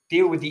 So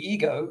deal with the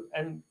ego,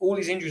 and all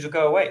these injuries will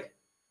go away,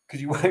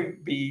 because you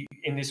won't be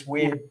in this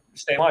weird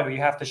state of mind where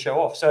you have to show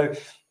off. So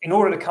in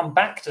order to come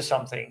back to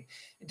something,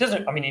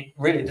 it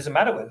really doesn't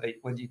matter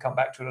whether you come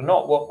back to it or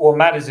not. What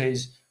matters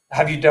is,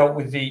 have you dealt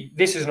with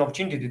this is an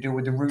opportunity to deal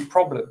with the root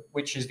problem,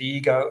 which is the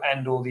ego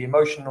and or the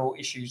emotional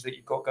issues that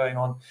you've got going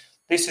on.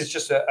 This is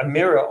just a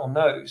mirror on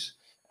those,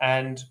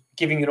 and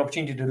giving you an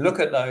opportunity to look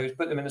at those,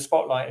 put them in the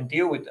spotlight and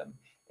deal with them.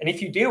 And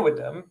if you deal with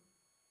them,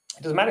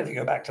 it doesn't matter if you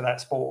go back to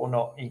that sport or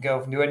not. You go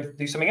off and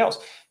do something else.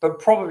 But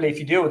probably if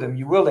you deal with them,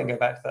 you will then go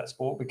back to that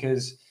sport,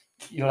 because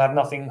you'll have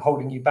nothing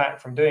holding you back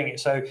from doing it.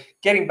 So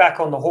getting back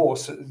on the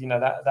horse,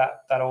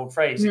 that old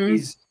phrase,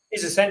 is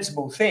a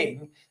sensible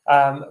thing.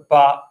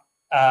 But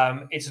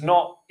it's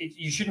not.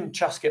 You shouldn't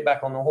just get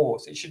back on the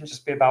horse. It shouldn't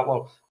just be about,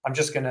 well, I'm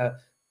just going to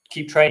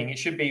keep training. It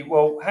should be,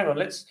 well, hang on,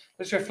 let's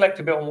reflect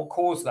a bit on what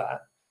caused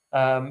that,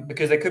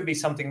 because there could be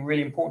something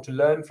really important to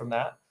learn from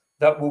that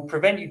will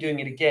prevent you doing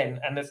it again.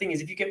 And the thing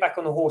is, if you get back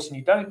on the horse and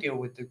you don't deal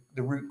with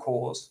the root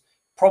cause,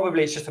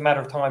 probably it's just a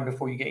matter of time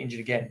before you get injured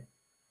again.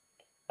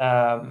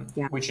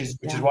 Which is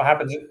what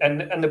happens. And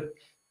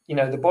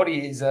the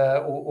body is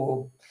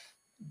or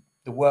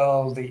the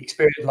world, the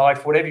experience of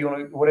life, whatever you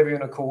want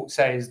to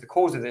say is the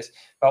cause of this.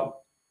 But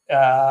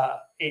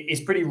it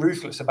is pretty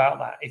ruthless about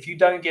that. If you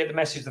don't get the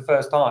message the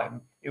first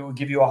time, it will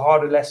give you a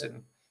harder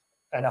lesson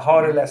and a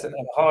harder lesson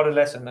and a harder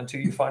lesson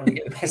until you finally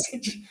get the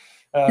message.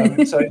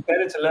 So it's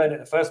better to learn it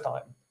the first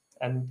time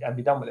and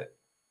be done with it.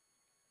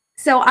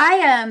 So I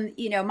am,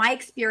 my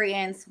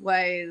experience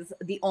was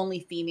the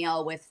only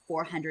female with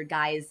 400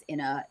 guys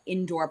in a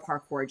indoor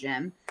parkour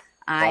gym.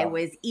 I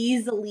was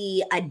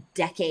easily a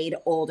decade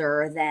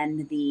older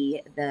than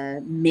the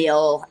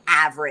male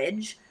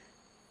average.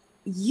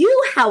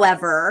 You,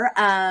 however,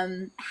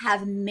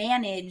 have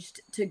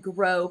managed to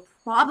grow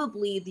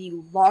probably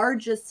the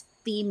largest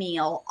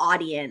female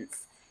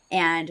audience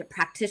and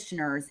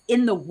practitioners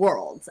in the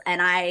world.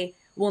 And I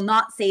will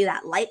not say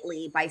that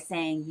lightly by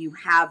saying you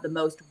have the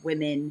most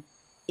women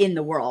in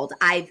the world.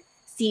 I've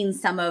seen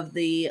some of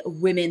the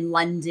Women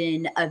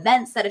London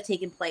events that have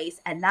taken place,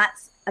 and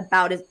that's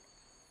about as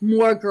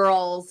more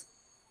girls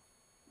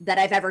that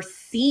I've ever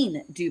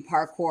seen do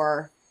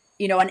parkour,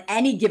 on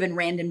any given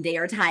random day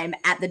or time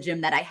at the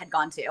gym that I had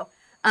gone to.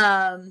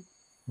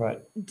 Right.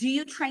 Do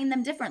you train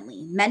them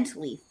differently,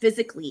 mentally,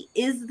 physically?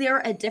 Is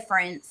there a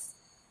difference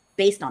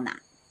based on that?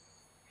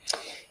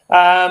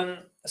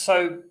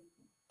 So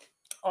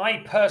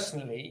I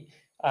personally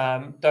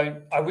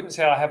I wouldn't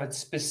say I have a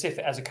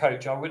specific, as a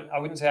coach, I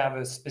wouldn't say I have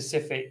a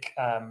specific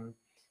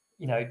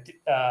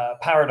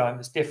paradigm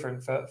that's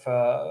different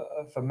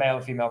for male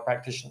and female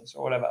practitioners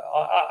or whatever.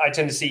 I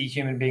tend to see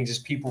human beings as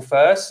people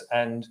first,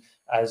 and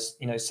as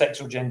sex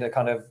or gender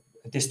kind of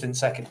a distant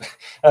second.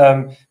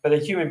 But they're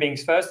human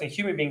beings first, and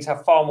human beings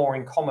have far more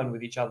in common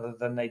with each other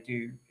than they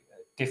do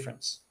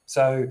difference.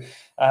 So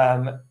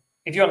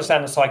if you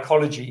understand the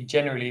psychology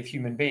generally of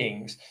human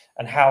beings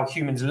and how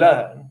humans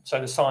learn, so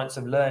the science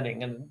of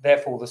learning and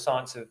therefore the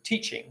science of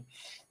teaching,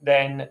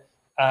 then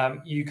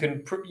you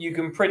can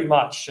pretty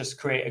much just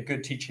create a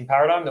good teaching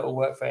paradigm that will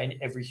work for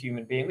every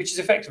human being, which is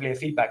effectively a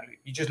feedback loop.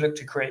 You just look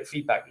to create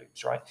feedback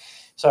loops, right?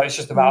 So it's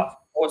just about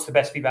what's the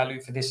best feedback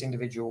loop for this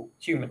individual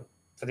human,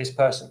 for this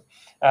person,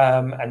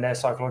 and their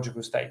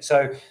psychological state.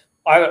 So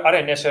I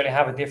don't necessarily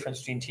have a difference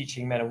between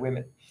teaching men and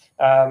women.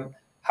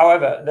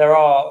 However, there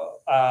are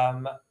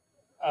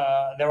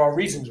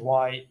reasons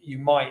why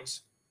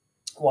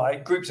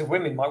groups of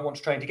women might want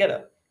to train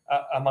together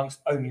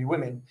amongst only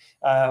women,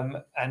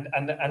 and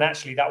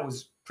actually that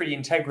was pretty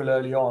integral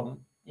early on,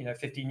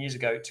 15 years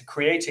ago, to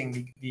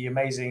creating the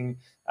amazing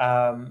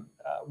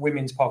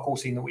women's parkour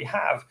scene that we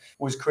have,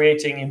 was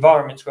creating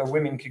environments where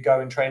women could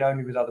go and train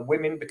only with other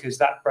women, because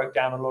that broke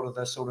down a lot of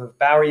the sort of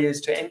barriers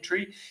to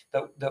entry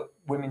that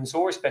women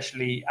saw,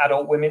 especially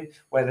adult women,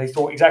 where they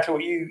thought exactly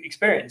what you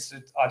experienced.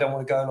 I don't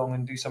want to go along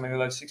and do something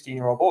with those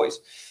 16-year-old boys.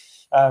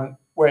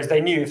 Whereas they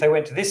knew if they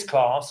went to this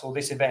class or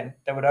this event,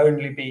 there would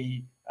only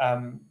be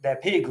their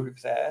peer group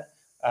there.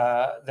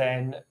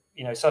 Then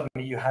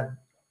suddenly you had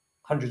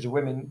hundreds of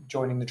women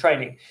joining the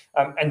training.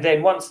 And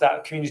then once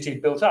that community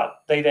had built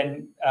up, they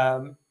then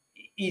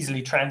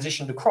easily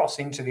transitioned across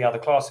into the other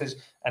classes.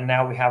 And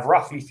now we have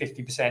roughly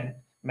 50%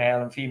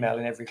 male and female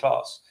in every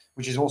class,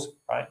 which is awesome,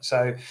 right?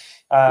 So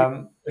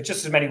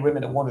just as many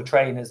women that want to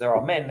train as there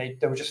are men,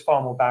 there were just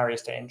far more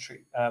barriers to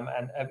entry,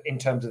 and in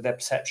terms of their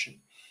perception.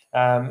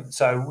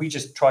 So we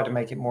just try to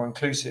make it more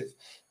inclusive.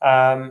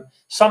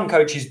 Some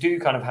coaches do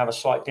kind of have a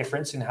slight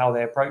difference in how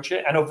they approach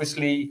it, and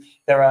obviously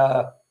there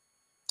are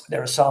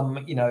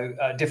some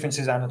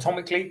differences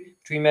anatomically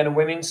between men and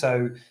women.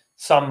 So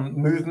some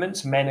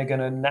movements men are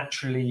going to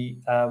naturally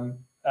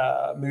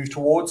move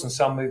towards, and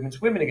some movements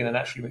women are going to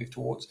naturally move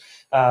towards,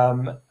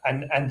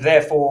 and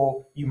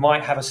therefore you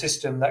might have a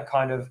system that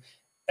kind of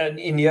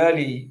in the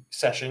early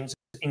sessions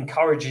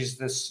encourages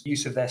this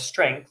use of their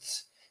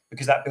strengths,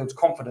 because that builds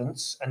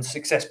confidence, and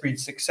success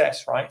breeds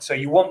success, right? So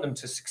you want them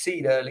to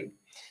succeed early.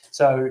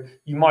 So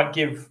you might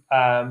give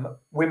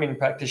women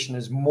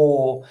practitioners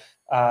more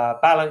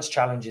balance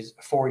challenges,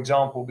 for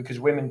example, because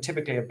women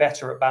typically are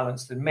better at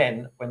balance than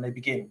men when they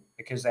begin,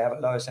 because they have a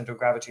lower center of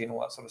gravity and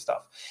all that sort of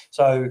stuff.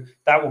 So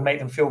that will make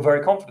them feel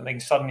very confident. They can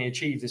suddenly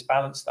achieve this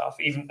balance stuff,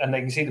 and they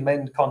can see the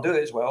men can't do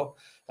it as well,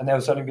 and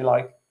they'll suddenly be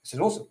like, this is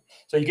awesome.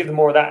 So you give them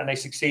more of that and they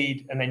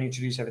succeed, and then you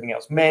introduce everything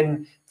else.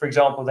 Men, for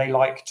example,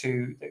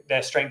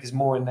 their strength is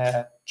more in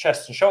their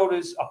chest and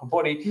shoulders, upper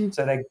body.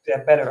 So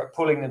they're better at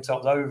pulling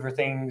themselves over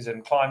things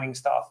and climbing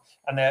stuff.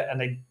 And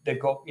they've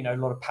got, a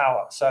lot of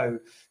power. So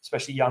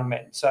especially young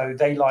men. So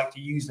they like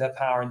to use their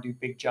power and do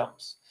big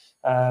jumps.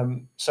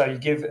 So you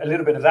give a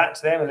little bit of that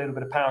to them, a little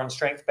bit of power and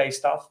strength based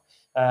stuff.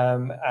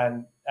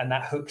 And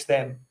that hooks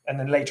them. And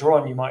then later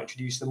on, you might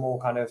introduce the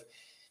more kind of,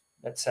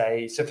 let's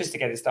say,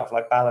 sophisticated stuff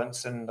like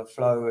balance and the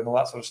flow and all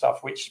that sort of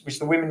stuff, which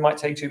the women might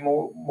take to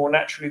more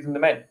naturally than the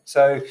men.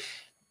 So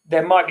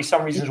there might be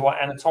some reasons why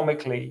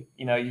anatomically,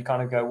 you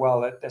kind of go,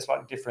 well, they're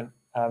slightly different,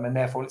 and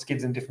therefore let's give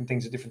them different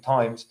things at different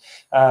times.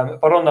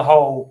 But on the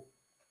whole,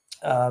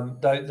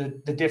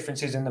 the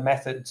differences in the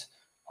methods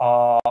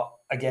are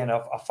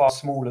far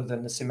smaller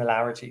than the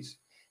similarities.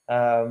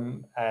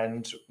 And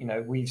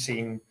we've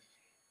seen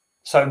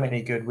so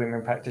many good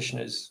women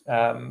practitioners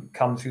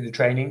come through the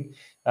training,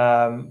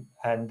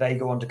 and they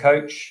go on to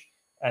coach,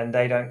 and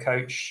they don't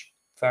coach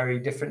very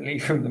differently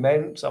from the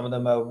men. Some of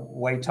them are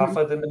way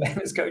tougher than the men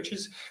as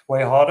coaches,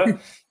 way harder.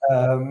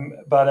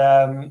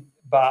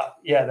 But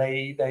yeah,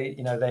 they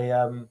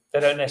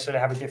don't necessarily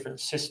have a different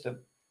system.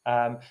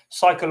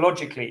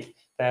 Psychologically,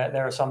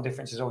 there are some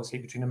differences, obviously,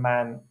 between a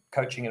man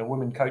coaching and a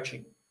woman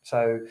coaching.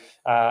 So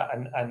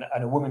and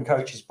a woman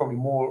coach is probably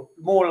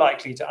more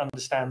likely to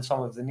understand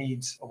some of the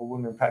needs of a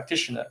woman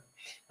practitioner,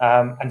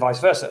 and vice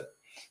versa.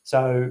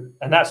 So,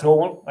 and that's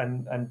normal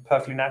and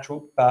perfectly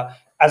natural. But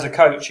as a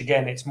coach,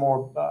 again, it's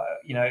more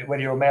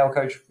whether you're a male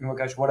coach, female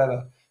coach,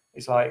 whatever,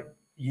 it's like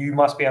you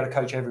must be able to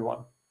coach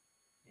everyone.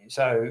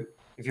 So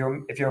if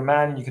you're a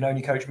man and you can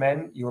only coach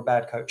men, you're a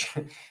bad coach.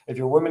 If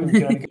you're a woman and you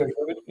can only coach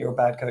women, you're a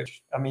bad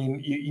coach. I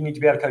mean, you need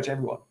to be able to coach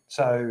everyone.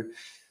 So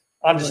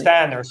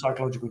understand there are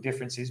psychological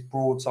differences,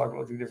 broad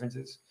psychological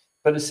differences,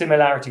 but the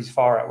similarities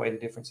far outweigh the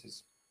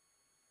differences.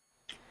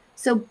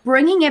 So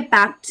bringing it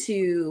back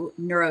to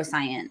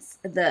neuroscience,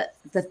 the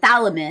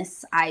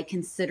thalamus, I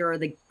consider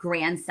the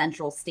grand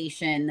central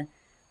station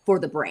for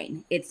the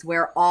brain. It's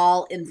where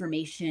all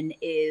information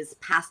is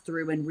passed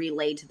through and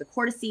relayed to the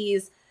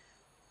cortices.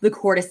 The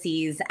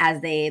cortices,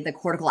 the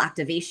cortical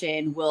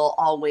activation will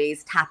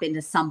always tap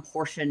into some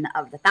portion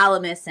of the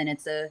thalamus, and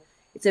it's a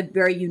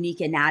very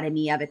unique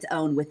anatomy of its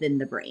own within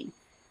the brain.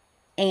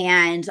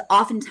 And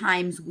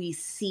oftentimes we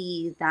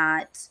see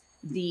that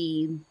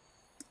the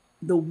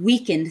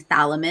weakened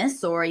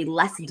thalamus, or a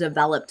less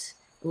developed,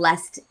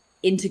 less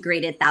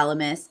integrated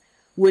thalamus,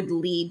 would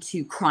lead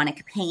to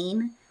chronic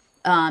pain,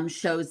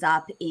 shows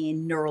up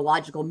in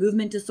neurological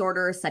movement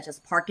disorders such as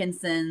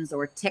Parkinson's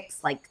or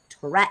tics like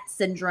Tourette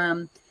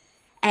syndrome.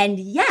 And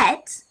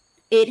yet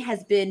it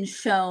has been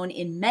shown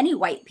in many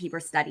white paper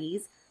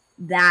studies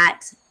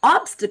that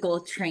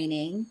obstacle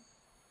training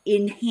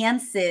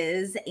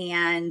enhances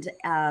and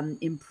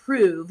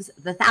improves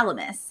the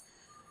thalamus.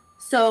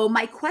 So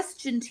my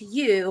question to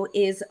you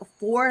is,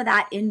 for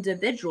that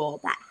individual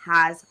that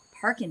has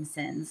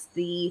Parkinson's,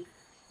 the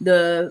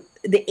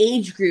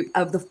age group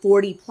of the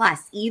 40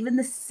 plus, even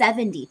the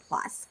 70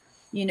 plus,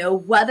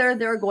 whether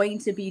they're going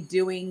to be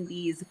doing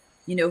these,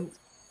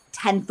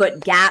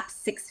 10-foot gaps,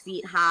 6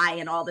 feet high,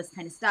 and all this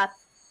kind of stuff,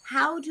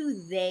 how do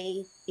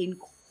they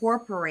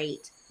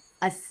incorporate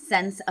a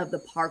sense of the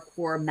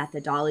parkour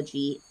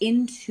methodology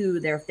into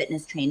their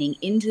fitness training,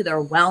 into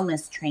their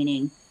wellness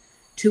training,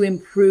 to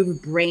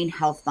improve brain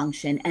health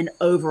function and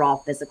overall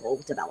physical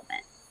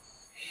development?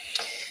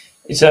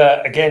 It's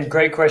again,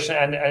 great question,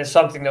 and it's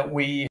something that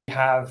we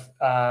have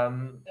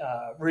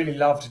really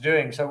loved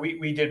doing. So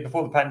we did,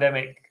 before the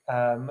pandemic,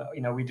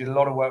 we did a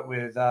lot of work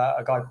with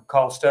a guy called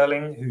Carl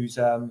Sterling, who is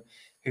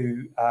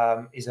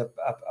a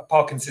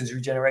Parkinson's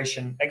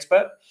regeneration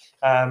expert.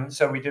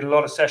 So we did a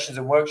lot of sessions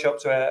and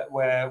workshops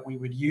where we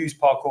would use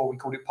parkour. We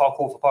called it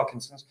Parkour for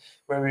Parkinson's,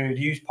 where we would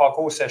use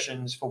parkour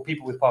sessions for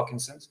people with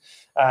Parkinson's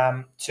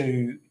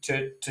to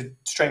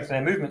strengthen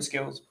their movement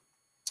skills.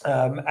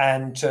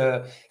 And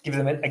to give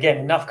them, again,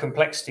 enough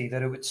complexity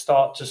that it would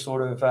start to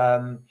sort of,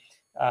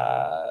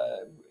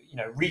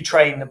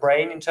 retrain the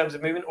brain in terms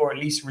of movement, or at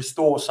least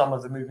restore some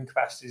of the movement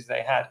capacities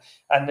they had,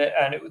 and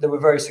they were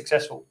very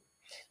successful.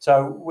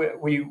 So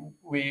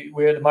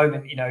we're at the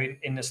moment,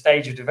 in the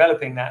stage of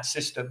developing that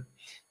system.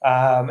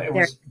 It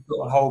was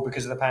put on hold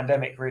because of the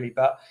pandemic, really,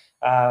 but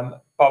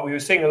we were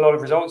seeing a lot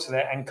of results of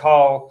it. And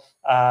Carl,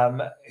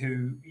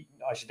 who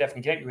I should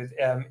definitely get you with,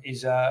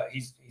 he's a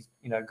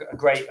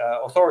great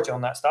authority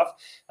on that stuff,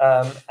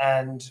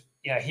 and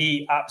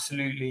he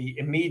absolutely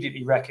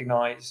immediately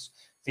recognized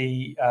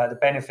the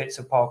benefits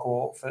of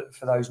parkour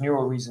for those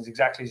neural reasons,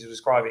 exactly as you're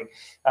describing.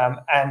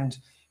 And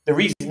the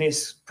reason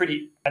is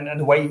and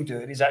the way you do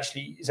it is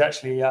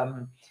actually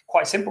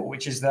quite simple,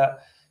 which is that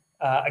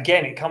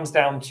again, it comes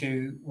down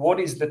to what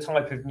is the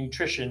type of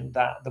nutrition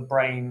that the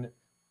brain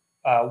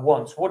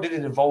wants. What did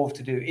it evolve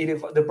to do?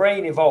 The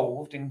brain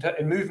evolved in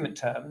movement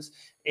terms.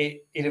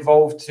 It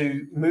evolved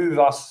to move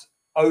us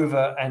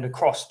over and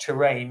across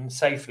terrain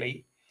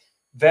safely,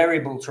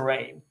 variable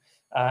terrain,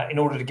 in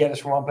order to get us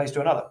from one place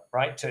to another,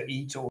 right? To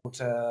eat or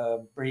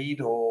to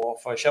breed or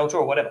for shelter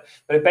or whatever.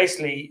 But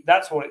basically,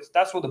 that's what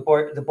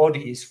the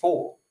body is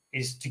for,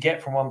 is to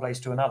get from one place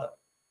to another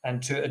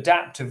and to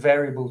adapt to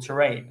variable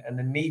terrain and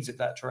the needs of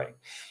that terrain.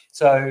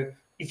 So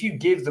if you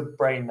give the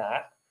brain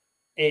that,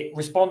 it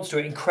responds to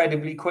it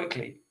incredibly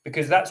quickly,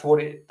 because that's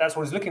what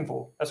it's looking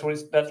for. That's what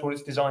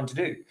it's designed to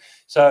do.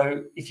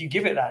 So if you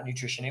give it that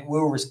nutrition, it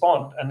will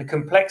respond, and the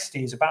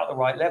complexity is about the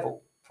right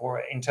level for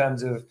it in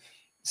terms of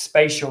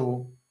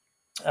spatial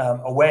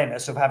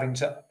awareness of having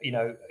to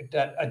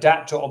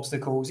adapt to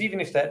obstacles, even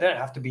if they don't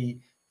have to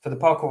be. For the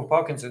parkour of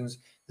Parkinson's,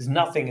 there's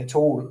nothing at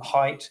all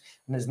height,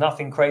 and there's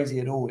nothing crazy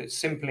at all. It's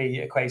simply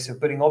a case of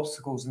putting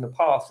obstacles in the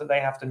path that they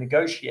have to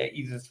negotiate,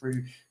 either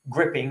through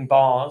gripping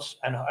bars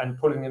and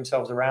pulling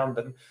themselves around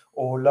them,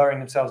 or lowering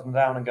themselves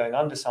down and going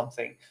under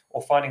something,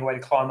 or finding a way to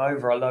climb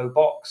over a low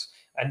box,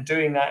 and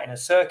doing that in a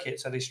circuit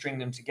so they string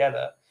them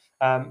together.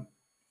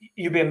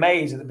 You'd be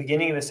amazed at the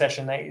beginning of the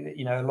session.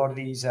 A lot of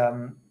these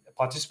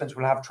participants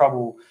will have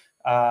trouble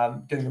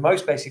doing the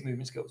most basic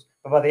movement skills,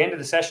 but by the end of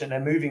the session,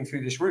 they're moving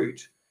through this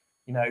route,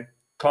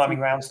 climbing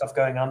around stuff,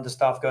 going under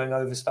stuff, going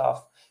over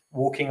stuff,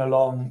 walking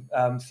along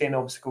thin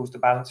obstacles to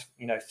balance,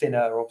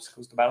 thinner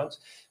obstacles to balance,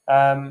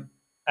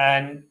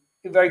 and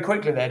very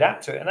quickly they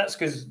adapt to it. And that's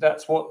because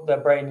that's what their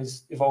brain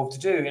is evolved to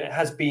do, and it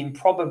has been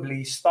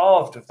probably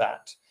starved of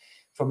that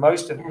for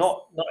most of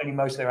not only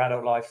most of their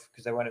adult life,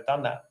 because they won't have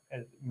done that.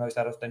 Most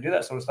adults don't do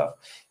that sort of stuff,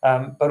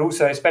 but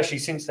also especially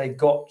since they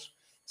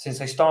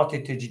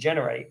started to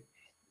degenerate,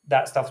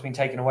 that stuff's been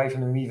taken away from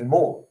them even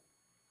more.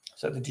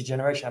 So the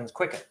degeneration happens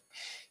quicker.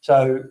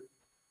 So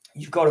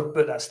you've got to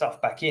put that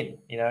stuff back in,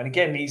 and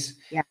again, these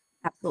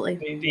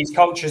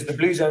cultures, the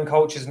blue zone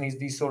cultures, and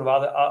these sort of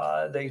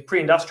other the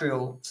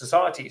pre-industrial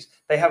societies,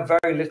 they have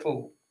very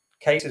little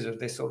cases of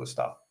this sort of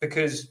stuff,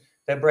 because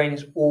their brain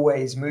is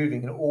always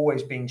moving and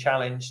always being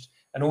challenged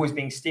and always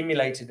being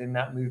stimulated in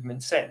that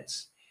movement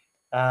sense.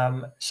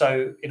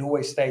 So it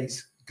always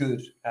stays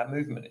good at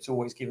movement. It's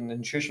always given the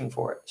nutrition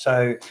for it.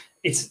 So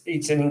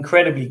it's an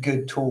incredibly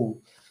good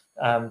tool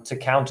to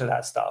counter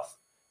that stuff.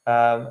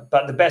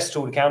 But the best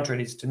tool to counter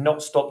it is to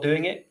not stop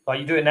doing it. Like,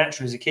 you do it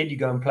naturally as a kid, you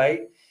go and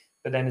play,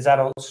 but then as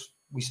adults,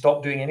 we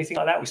stop doing anything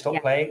like that. We stop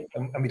playing,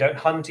 and we don't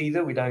hunt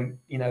either. We don't,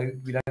 we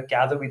don't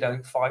gather, we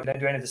don't fight, we don't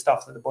do any of the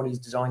stuff that the body is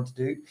designed to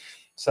do.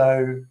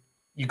 So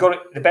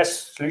the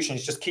best solution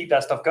is just keep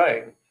that stuff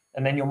going,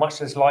 and then you're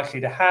much less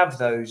likely to have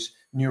those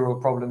neural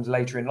problems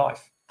later in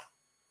life.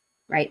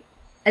 Right.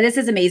 And this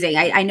is amazing.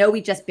 I know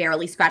we just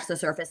barely scratched the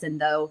surface, and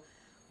though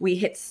we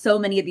hit so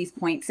many of these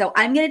points. So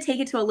I'm going to take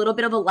it to a little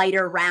bit of a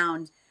lighter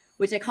round,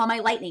 which I call my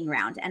lightning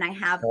round. And I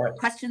have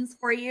questions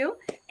for you,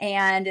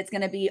 and it's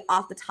going to be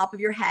off the top of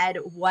your head.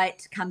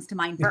 What comes to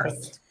mind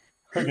first?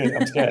 Okay,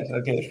 I'm scared.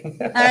 Okay.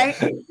 All right.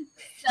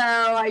 So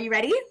are you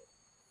ready?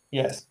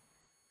 Yes.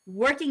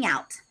 Working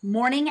out,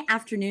 morning,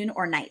 afternoon,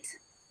 or night?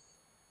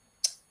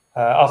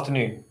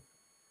 Afternoon.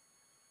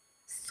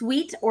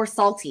 Sweet or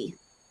salty?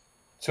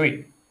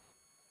 Sweet.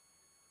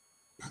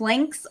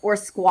 Planks or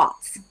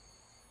squats?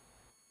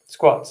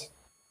 Squats.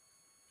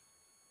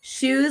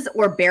 Shoes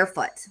or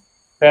barefoot?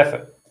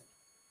 Barefoot.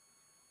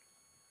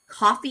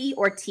 Coffee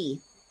or tea?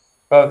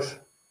 Both.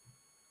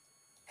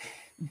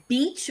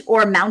 Beach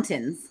or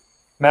mountains?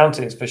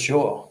 Mountains, for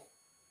sure.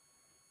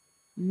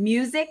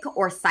 Music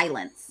or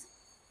silence?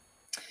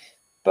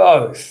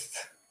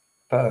 Both.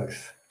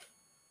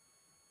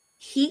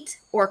 Heat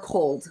or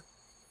cold?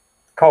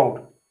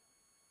 Cold.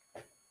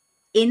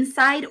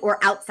 Inside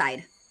or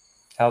outside?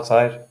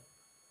 Outside.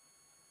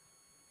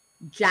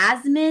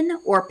 Jasmine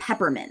or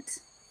peppermint?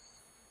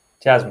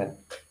 Jasmine.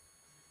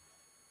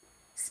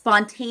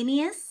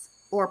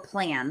 Spontaneous or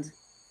planned?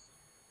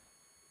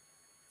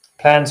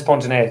 Planned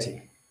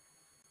spontaneity.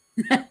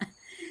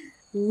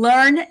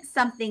 Learn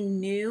something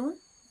new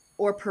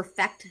or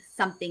perfect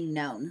something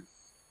known?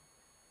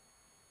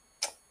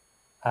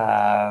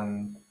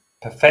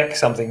 Perfect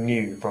something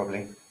new,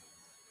 probably.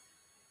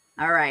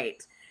 All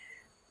right.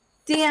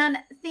 Dan,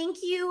 thank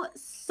you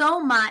so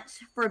much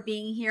for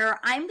being here.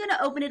 I'm going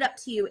to open it up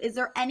to you. Is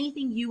there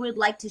anything you would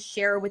like to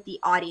share with the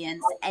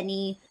audience?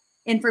 Any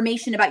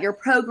information about your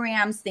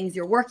programs, things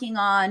you're working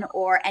on,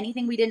 or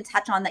anything we didn't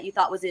touch on that you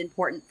thought was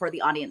important for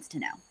the audience to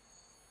know?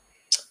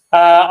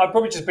 I'd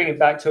probably just bring it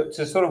back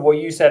to sort of what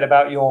you said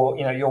about your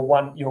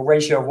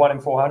ratio of 1 in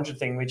 400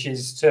 thing, which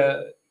is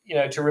to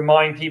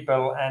remind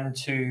people and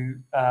to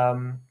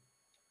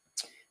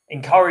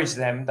encourage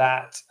them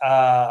that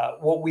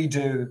what we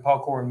do,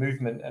 parkour and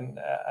movement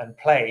and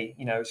play,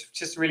 it's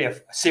just really a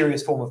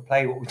serious form of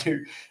play. What we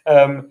do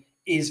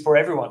is for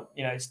everyone.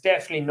 It's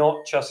definitely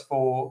not just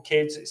for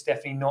kids. It's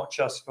definitely not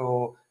just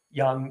for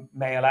young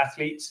male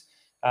athletes.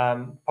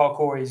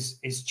 Parkour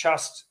is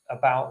just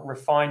about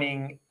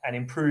refining and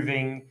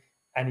improving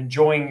and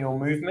enjoying your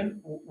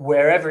movement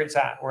wherever it's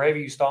at, wherever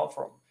you start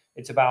from.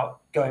 It's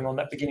about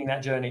beginning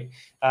that journey,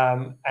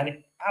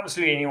 and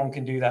absolutely anyone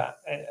can do that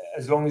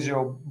as long as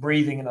you're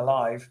breathing and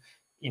alive.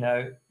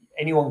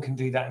 Anyone can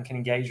do that and can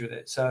engage with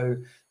it. So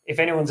if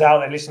anyone's out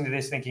there listening to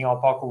this thinking, "Oh,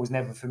 parkour was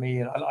never for me,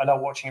 and I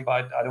love watching it,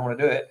 but I don't want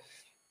to do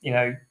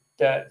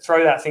it,"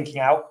 throw that thinking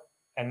out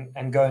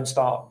and go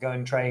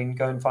and train,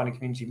 go and find a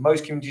community.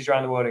 Most communities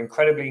around the world are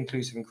incredibly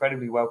inclusive,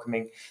 incredibly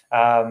welcoming.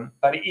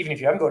 But even if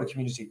you haven't got a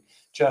community,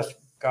 just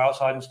go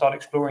outside and start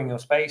exploring your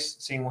space,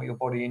 seeing what your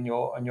body and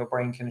your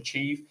brain can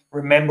achieve.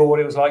 Remember what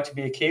it was like to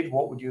be a kid.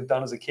 What would you have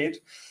done as a kid?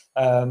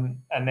 And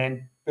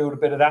then build a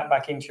bit of that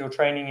back into your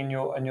training and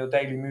your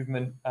daily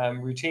movement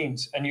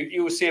routines, and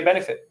you will see a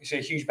benefit. You see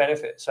a huge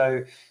benefit.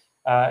 So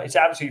it's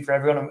absolutely for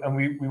everyone, and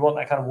we want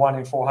that kind of 1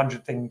 in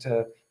 400 thing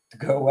to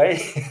go away,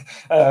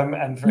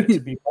 and for it to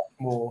be much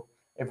more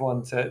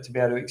everyone to be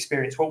able to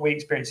experience what we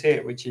experience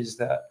here, which is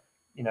that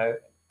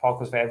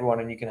parkour's for everyone,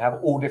 and you can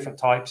have all different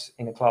types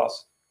in a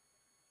class.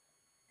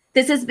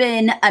 This has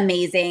been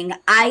amazing,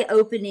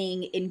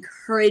 eye-opening,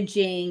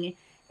 encouraging,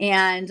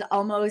 and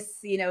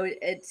almost,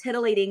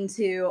 titillating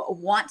to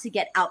want to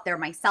get out there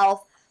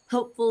myself.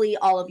 Hopefully,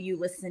 all of you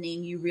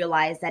listening, you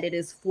realize that it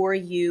is for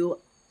you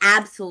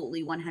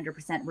absolutely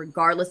 100%,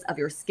 regardless of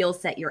your skill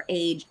set, your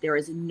age. There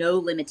is no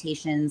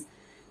limitations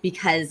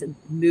because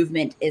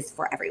movement is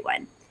for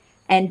everyone.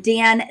 And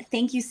Dan,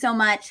 thank you so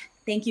much.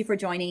 Thank you for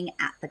joining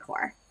At the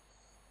Core.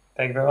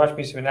 Thank you very much, Mr.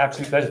 It's been an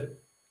absolute pleasure.